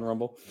 2 as a 1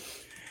 Rumble?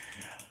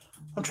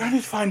 I'm trying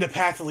to find a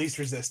path of least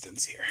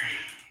resistance here.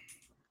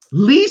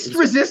 Least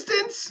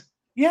resistance?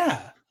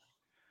 Yeah.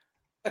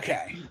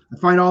 Okay. I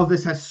find all of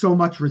this has so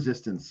much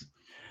resistance.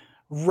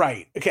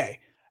 Right. Okay.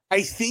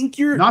 I think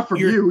you're Not from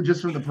you're- you,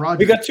 just from the project.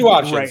 We got 2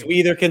 options. Right. We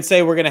either can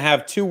say we're going to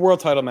have 2 world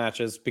title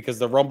matches because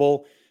the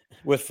Rumble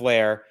with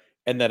Flair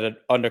and then an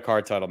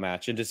undercard title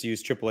match and just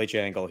use Triple H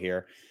angle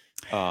here.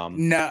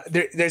 No,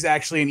 there's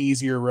actually an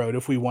easier road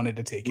if we wanted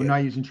to take We're it.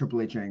 not using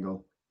Triple H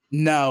angle.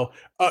 No.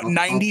 I'll kill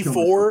myself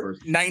 94,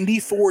 first.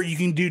 94, you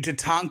can do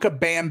Tatanka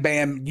Bam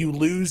Bam. You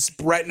lose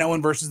Brett and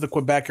Owen versus the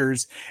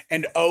Quebecers.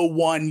 And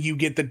 01, you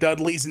get the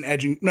Dudleys and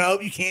Edge. No,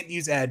 you can't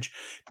use Edge.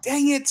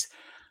 Dang it.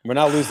 We're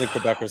not losing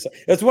Quebecers.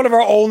 It's one of our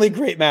only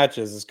great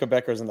matches is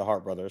Quebecers and the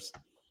Hart Brothers.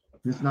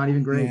 It's not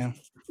even great. Yeah.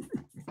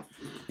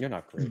 You're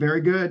not It's great. very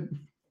good.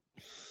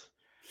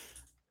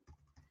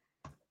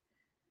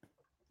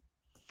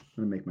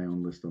 I'm gonna make my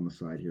own list on the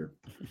side here.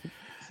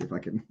 See if I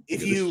can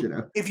If figure this shit you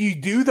out. if you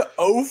do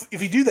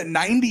the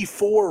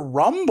 94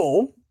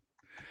 Rumble,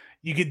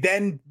 you could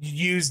then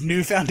use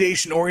New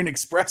Foundation Orient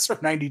Express from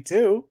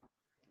 92.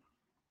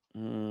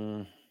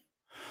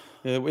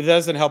 It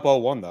doesn't help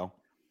 01 though.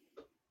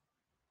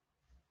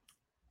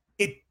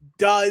 It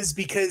does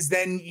because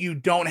then you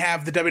don't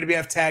have the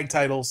WWF tag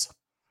titles.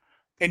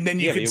 And then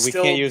you Yeah, could we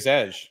still can't use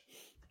Edge.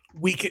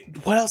 we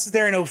could what else is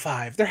there in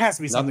 05? There has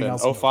to be something Nothing.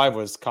 else. in 05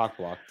 was cock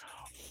blocked.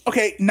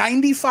 Okay,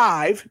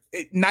 95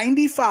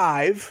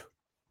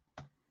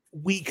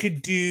 we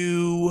could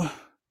do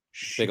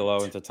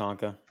Bigelow and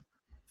Tatanka.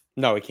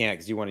 No, we can't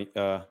because you want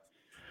to.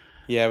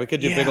 Yeah, we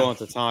could do Yeah. Bigelow and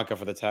Tatanka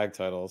for the tag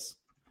titles,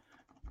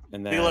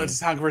 and then Bigelow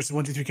Tatanka versus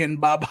 1-2-3 Kid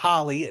and Bob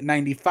Holly at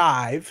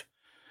 95.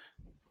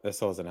 this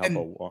still doesn't help. And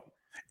 01.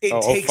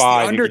 It takes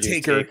 05, the you could use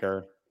Undertaker.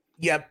 Taker.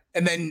 Yep.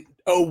 And then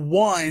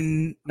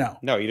 01, no.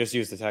 No, you just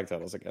use the tag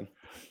titles again.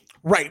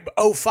 Right.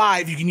 But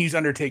 05, you can use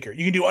Undertaker.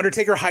 You can do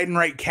Undertaker,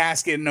 Heidenreich,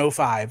 Casket in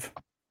 05.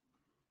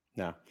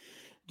 No,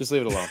 just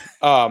leave it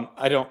alone.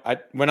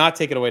 We're not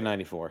taking away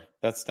 94.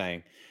 That's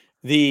staying.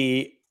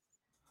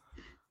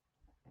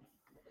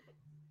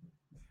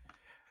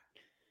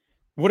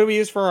 What do we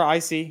use for our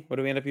IC? What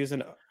do we end up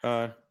using?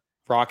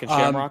 Rock and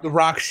Shamrock? The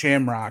Rock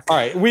Shamrock. All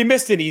right, we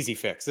missed an easy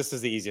fix. This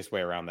is the easiest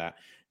way around that.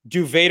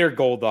 Do Vader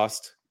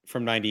Goldust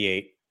from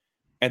 98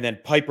 and then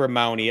Piper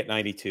Mountie at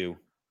 92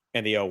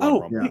 and the 01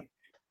 Oh, Rumble. Yeah.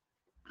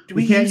 Do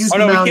We can't use Oh,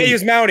 no, we Mountie. can't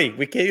use Mountie.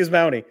 We can't use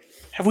Mountie.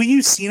 Have we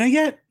used Cena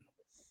yet?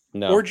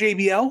 No. Or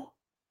JBL?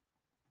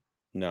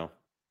 no.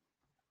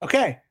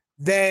 Okay.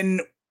 Then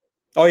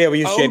Oh, yeah, we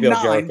used JBL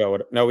 09.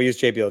 Jericho. No, we used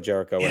JBL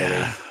Jericho.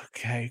 yeah.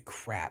 Okay,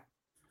 crap.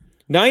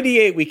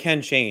 98 we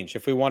can change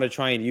if we want to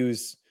try and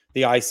use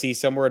the IC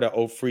somewhere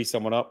to free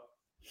someone up.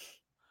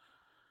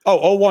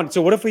 Oh, 01.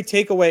 So what if we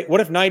take away? What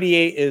if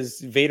 98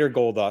 is Vader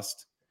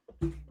Goldust?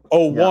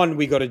 01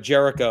 we go to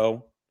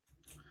Jericho.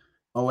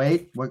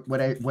 08?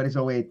 What is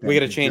 08 then? We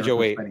got to change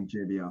Jericho's 08. fighting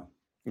JBL.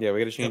 Yeah, we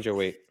got to change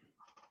 08.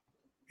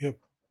 Yep.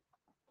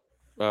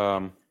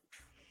 Damn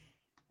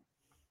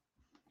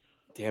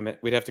it.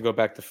 We'd have to go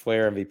back to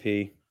Flair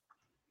MVP.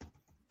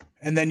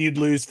 And then you'd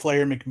lose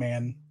Flair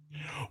McMahon.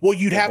 Well,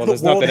 you'd have the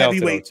there's world nothing else at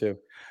heavyweight. 02.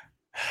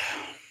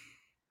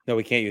 No,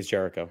 we can't use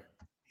Jericho.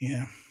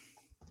 Yeah.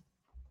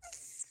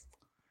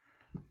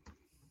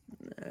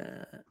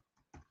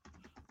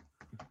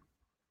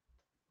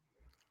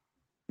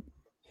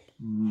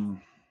 Mm,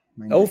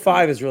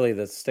 05 is really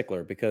the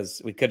stickler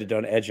because we could have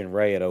done Edge and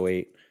Ray at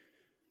 08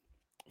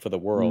 for the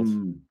world.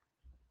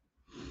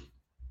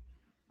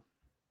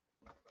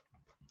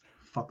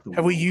 Fuck the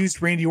Have we world.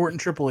 used Randy Orton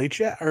Triple H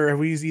yet? Or have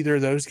we used either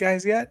of those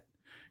guys yet?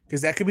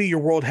 Because that could be your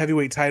world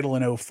heavyweight title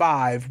in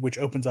 05, which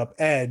opens up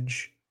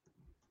Edge.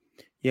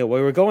 Yeah, well,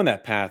 we were going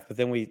that path, but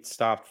then we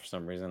stopped for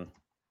some reason.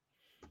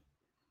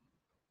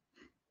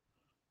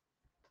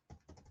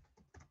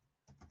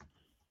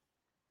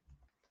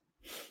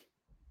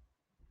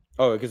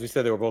 Oh, because we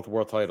said they were both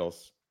world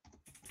titles.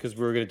 Because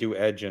we were going to do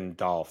Edge and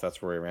Dolph.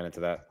 That's where we ran into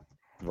that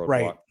roadblock.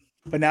 Right.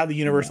 But now the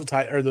Universal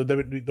title or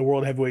the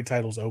world heavyweight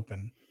title's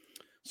open.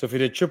 So if we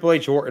did Triple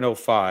H Orton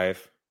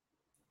 05,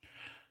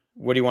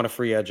 what do you want to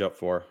free Edge up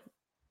for?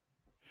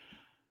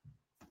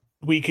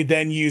 We could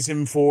then use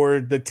him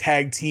for the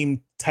tag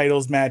team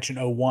titles match in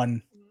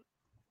 01.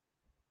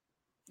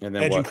 And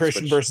then Edge what? and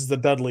Christian versus the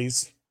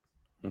Dudleys.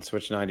 And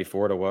switch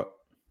 94 to what?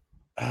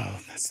 Oh,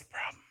 that's the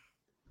problem.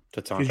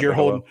 To Tonka Because you're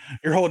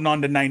holding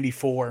on to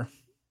 94.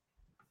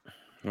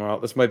 Well,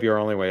 this might be our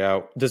only way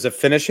out. Does it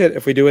finish it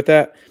if we do it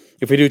that?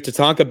 If we do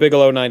Tatanka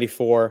Bigelow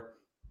 94,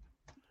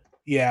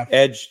 Yeah.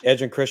 Edge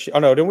and Christian. Oh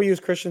no, didn't we use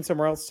Christian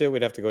somewhere else too?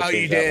 We'd have to go. Oh,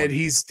 you change that did. one.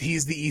 He's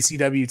the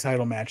ECW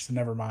title match, so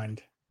never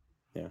mind.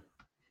 Yeah.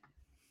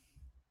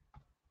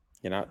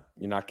 You're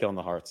not killing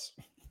the hearts.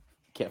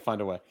 Can't find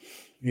a way.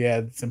 Yeah,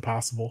 it's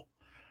impossible.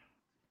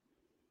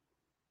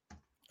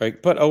 All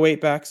right, put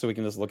 08 back so we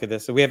can just look at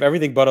this. So we have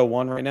everything but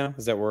 01 right now.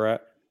 Is that where we're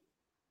at?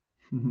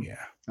 Yeah.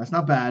 That's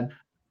not bad.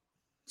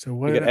 So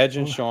what? We got Edge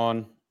and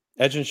Sean.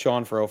 Edge and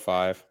Sean for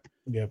 05.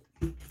 Yep.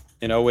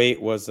 And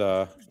 08 was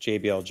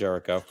JBL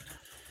Jericho.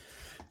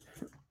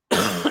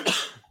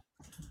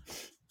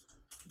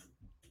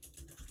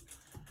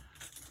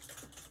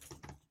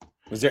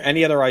 Was there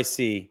any other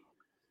IC?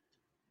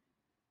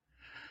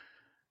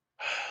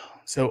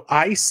 So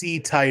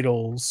IC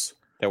titles.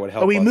 That would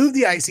help. Oh, we us? moved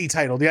the IC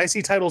title. The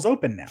IC title's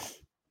open now.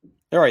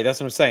 All right, that's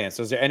what I'm saying.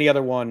 So is there any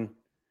other one?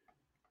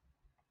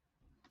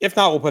 If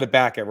not, we'll put it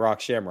back at Rock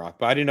Shamrock.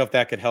 But I didn't know if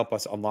that could help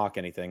us unlock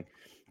anything.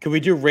 Could we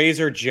do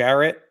Razor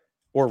Jarrett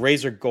or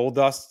Razor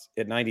Goldust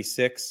at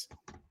 96?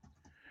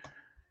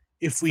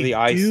 If we For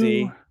the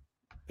do, IC,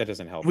 that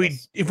doesn't help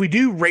us. if we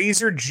do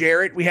Razor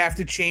Jarrett, we have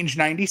to change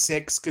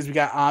 96 because we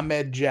got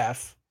Ahmed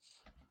Jeff.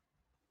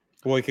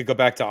 Well, we could go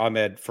back to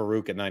Ahmed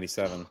Farouk at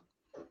 97.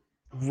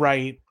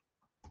 Right.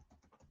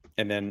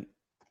 And then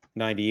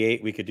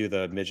 98, we could do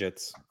the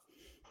midgets.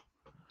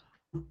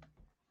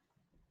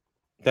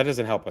 That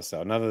doesn't help us,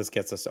 though. None of this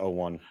gets us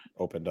 01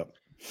 opened up.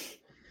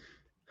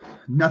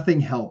 Nothing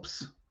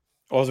helps.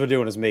 All we're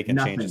doing is making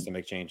Nothing. changes to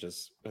make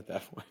changes at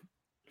that point.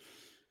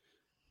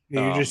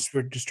 Yeah,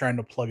 we're just trying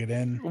to plug it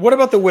in. What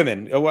about the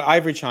women?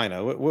 Ivory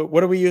China.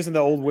 What are we using the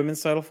old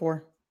women's title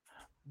for?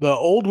 The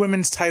old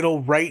women's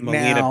title right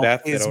Melina now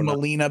Beth is at 09.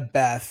 Melina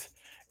Beth.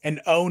 And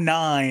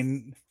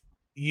 09,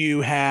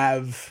 you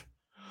have.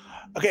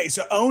 Okay,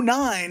 so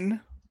 09,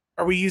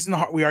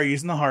 we are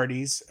using the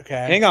Hardys. Okay.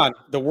 Hang on.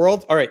 The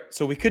world. All right.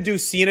 So we could do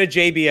Cena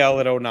JBL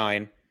at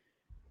 09.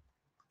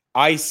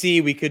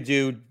 IC, we could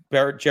do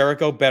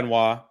Jericho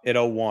Benoit at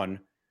 01.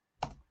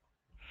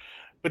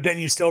 But then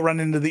you still run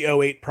into the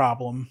 08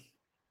 problem.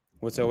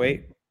 What's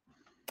 08?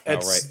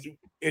 It's right.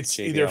 It's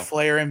JBL. either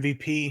Flair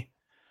MVP.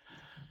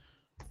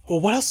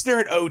 Well, what else is there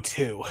at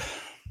 02?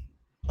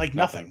 Like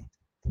nothing.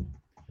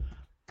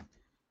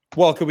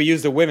 Well, could we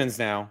use the women's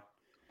now?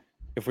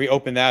 If we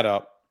open that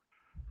up.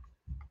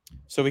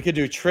 So we could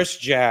do Trish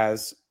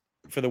Jazz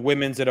for the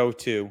women's at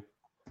 02.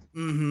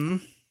 Mm-hmm.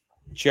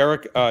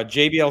 Jericho,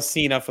 JBL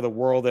Cena for the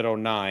world at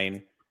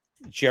 09.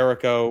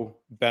 Jericho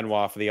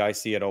Benoit for the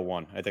IC at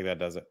 01. I think that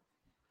does it.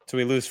 So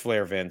we lose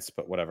Flair Vince,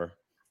 but whatever.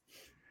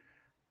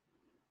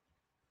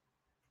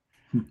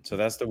 So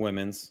that's the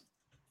women's.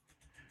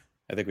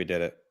 I think we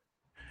did it.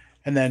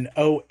 And then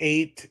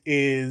 08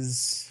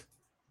 is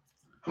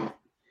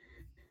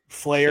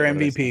Flair Shit, what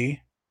did I MVP.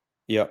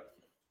 Yep.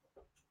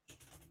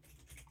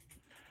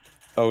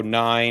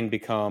 09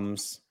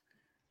 becomes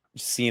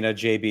Cena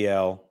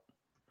JBL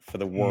for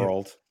the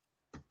world.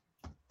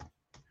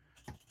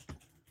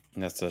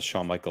 And that's a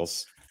Shawn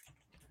Michaels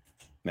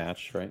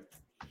match, right?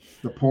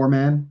 The poor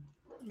man.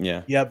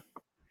 Yeah. Yep.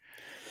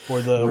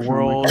 For the Shawn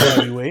world Michaels.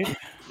 heavyweight.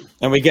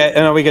 And we get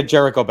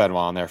Jericho Benoit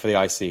on there for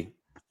the IC.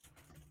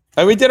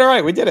 Oh, we did all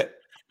right. We did it.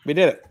 We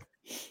did it.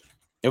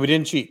 And we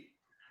didn't cheat.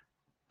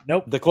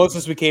 Nope. The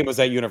closest we came was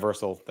that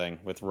Universal thing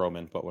with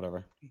Roman, but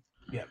whatever.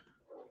 Yep.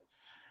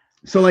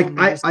 So like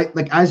I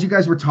like as you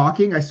guys were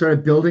talking, I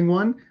started building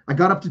one. I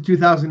got up to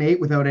 2008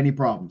 without any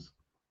problems.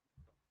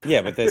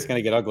 Yeah, but it's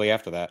gonna get ugly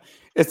after that.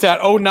 It's that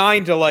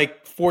 09 to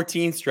like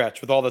 14 stretch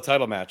with all the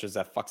title matches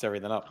that fucks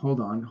everything up. Hold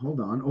on.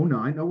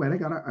 09. No, wait, I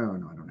got oh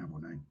no, I don't have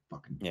 09.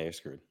 Fucking Yeah, you're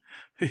screwed.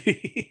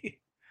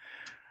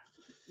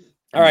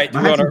 All right,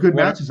 I had some good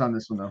matches on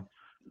this one though.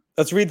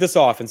 Let's read this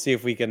off and see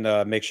if we can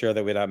make sure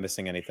that we're not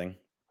missing anything.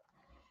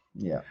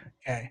 Yeah.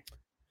 Okay.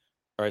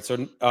 All right,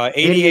 so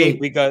 88,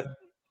 we got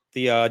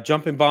the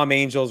Jumping Bomb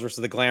Angels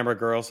versus the Glamour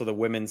Girls, so the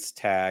women's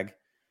tag.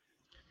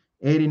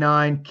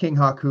 89, King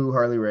Haku,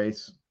 Harley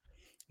Race.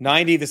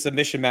 90, the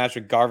submission match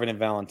with Garvin and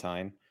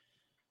Valentine.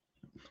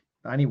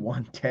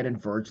 91, Ted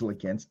and Virgil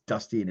against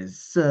Dusty and his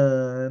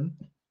son.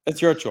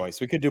 That's your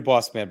choice. We could do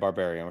Boss Man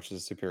Barbarian, which is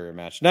a superior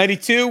match.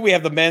 92, we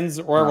have the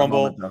men's Royal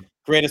Rumble,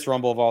 greatest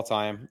Rumble of all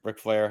time, Ric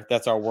Flair.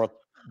 That's our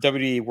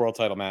WWE World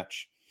Title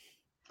match.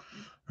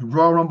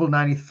 Royal Rumble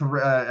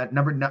 93. At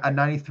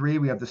 93,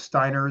 we have the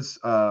Steiners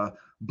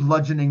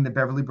bludgeoning the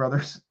Beverly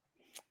Brothers.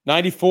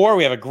 94,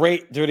 we have a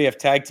great WWF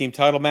Tag Team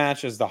title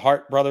match as the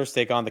Hart Brothers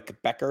take on the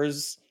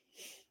Quebecers.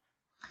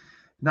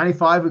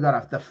 95, we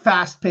got the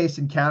fast-paced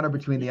encounter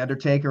between the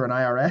Undertaker and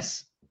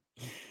IRS.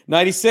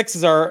 96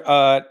 is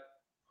our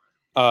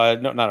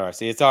no, not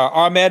RC. It's our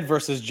Ahmed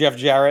versus Jeff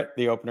Jarrett,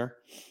 the opener.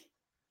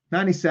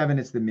 97,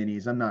 it's the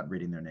minis. I'm not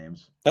reading their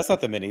names. That's not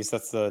the minis.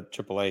 That's the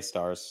AAA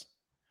stars.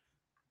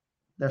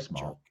 They're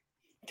small.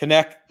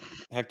 Connect,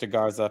 Hector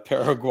Garza,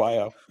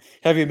 Paraguayo,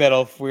 Heavy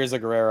Metal, Fuerza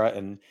Guerrera,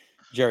 and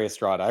Jerry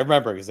Estrada. I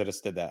remember because I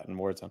just did that in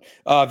Warzone.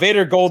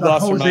 Vader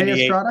Goldust from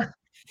 98. Estrada?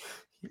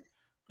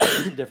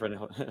 Different.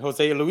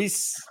 Jose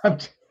Luis. I'm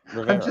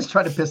just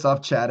trying to piss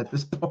off Chad at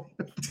this point.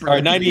 All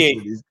right, 98.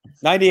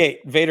 98,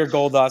 Vader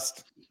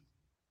Goldust.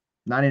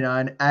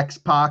 99,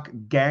 X-Pac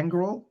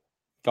Gangrel.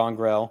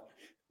 Gangrel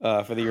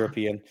for the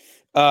European.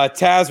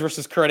 Taz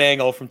versus Kurt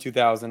Angle from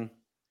 2000.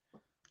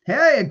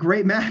 Hey, a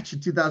great match in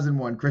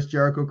 2001. Chris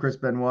Jericho, Chris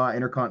Benoit,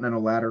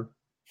 Intercontinental Ladder.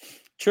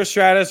 Trish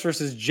Stratus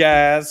versus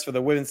Jazz for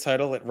the women's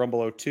title at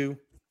Rumble 02.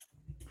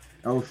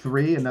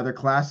 03, another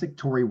classic.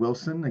 Tori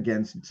Wilson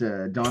against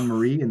Dawn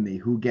Marie in the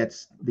Who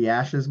Gets the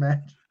Ashes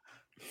match.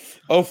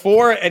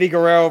 04, Eddie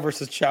Guerrero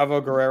versus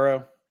Chavo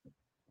Guerrero.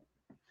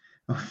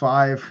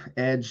 05,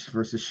 Edge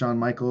versus Shawn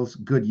Michaels.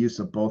 Good use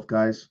of both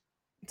guys.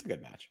 It's a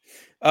good match.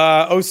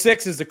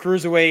 06 is the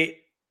Cruiserweight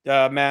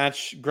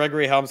match.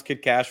 Gregory Helms,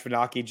 Kid Cash,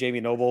 Funaki,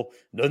 Jamie Noble,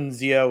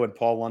 Nunzio, and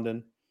Paul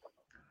London.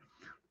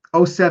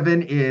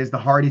 07 is the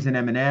Hardys and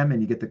Eminem,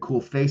 and you get the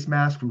cool face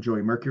mask from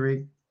Joey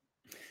Mercury.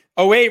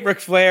 08, Ric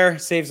Flair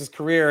saves his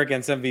career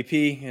against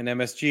MVP and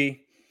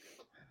MSG.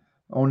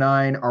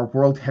 09, our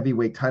World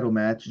Heavyweight title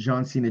match.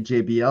 John Cena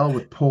JBL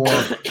with poor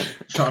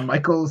Shawn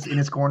Michaels in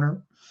his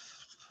corner.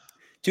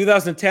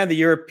 2010, the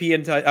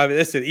European title,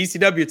 this is the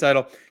ECW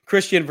title,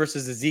 Christian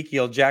versus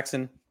Ezekiel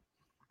Jackson.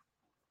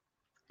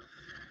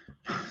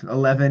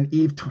 11,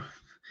 Eve,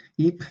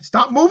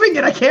 stop moving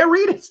it. I can't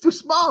read it. It's too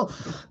small.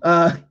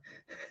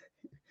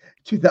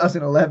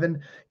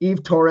 2011,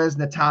 Eve Torres,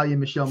 Natalia,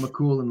 Michelle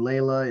McCool, and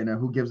Layla in a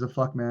Who Gives a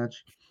Fuck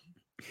match.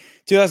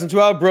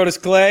 2012,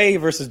 Brodus Clay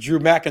versus Drew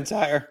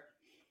McIntyre.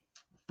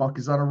 Fuck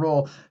is on a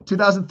roll.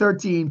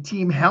 2013,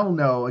 Team Hell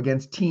No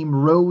against Team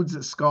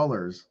Rhodes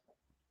Scholars.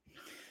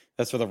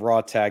 That's for the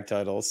Raw tag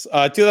titles.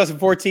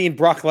 2014,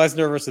 Brock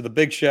Lesnar versus The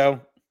Big Show.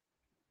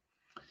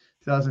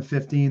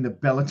 2015, the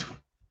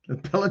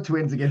Bella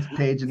Twins against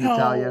Paige and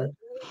Natalia.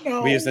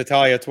 No. We used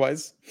Natalia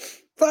twice.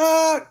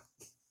 Fuck.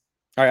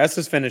 All right, let's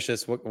just finish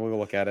this. We'll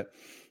look at it.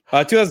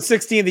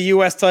 2016, the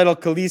U.S. title,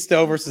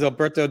 Kalisto versus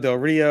Alberto Del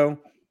Rio.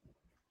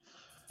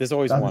 There's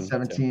always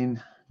 2017,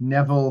 one.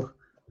 Neville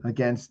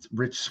against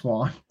Rich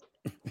Swann.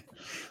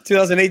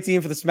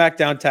 2018 for the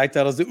SmackDown tag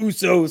titles, the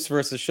Usos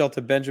versus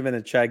Shelton Benjamin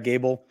and Chad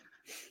Gable.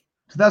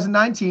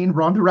 2019,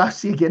 Ronda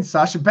Rousey against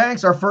Sasha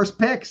Banks. Our first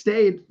pick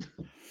stayed.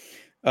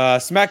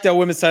 SmackDown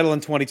Women's title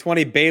in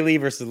 2020, Bayley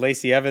versus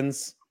Lacey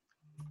Evans.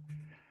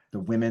 The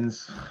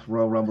Women's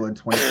Royal Rumble in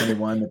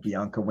 2021 that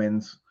Bianca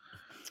wins.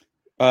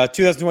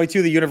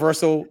 2022, the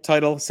Universal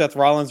title, Seth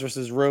Rollins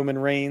versus Roman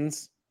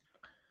Reigns.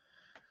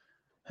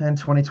 And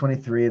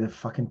 2023, the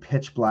fucking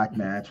pitch black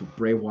match with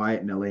Bray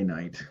Wyatt and LA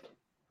Knight.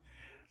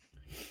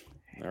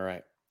 All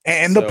right.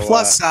 And the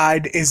plus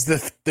side is the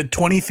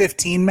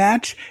 2015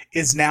 match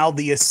is now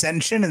the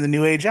Ascension and the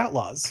New Age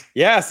Outlaws.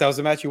 Yes, that was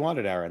the match you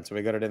wanted, Aaron. So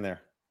we got it in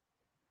there.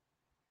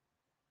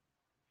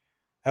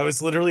 That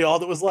was literally all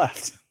that was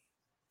left.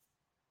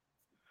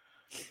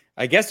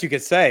 I guess you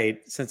could say,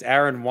 since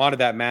Aaron wanted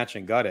that match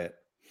and got it.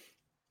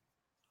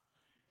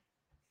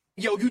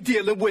 Yo, you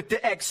dealing with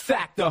the X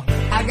Factor.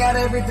 I got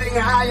everything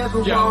I ever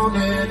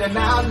wanted, and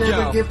I'll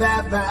never give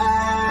that back.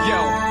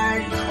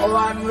 Oh,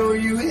 I know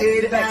you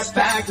hate that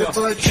factor,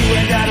 but you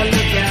ain't gotta look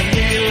at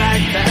me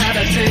like that.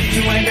 I said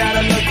you ain't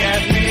gotta look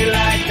at me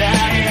like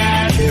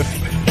that.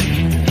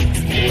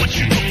 What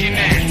you looking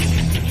at?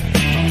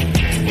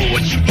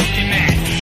 What you looking at?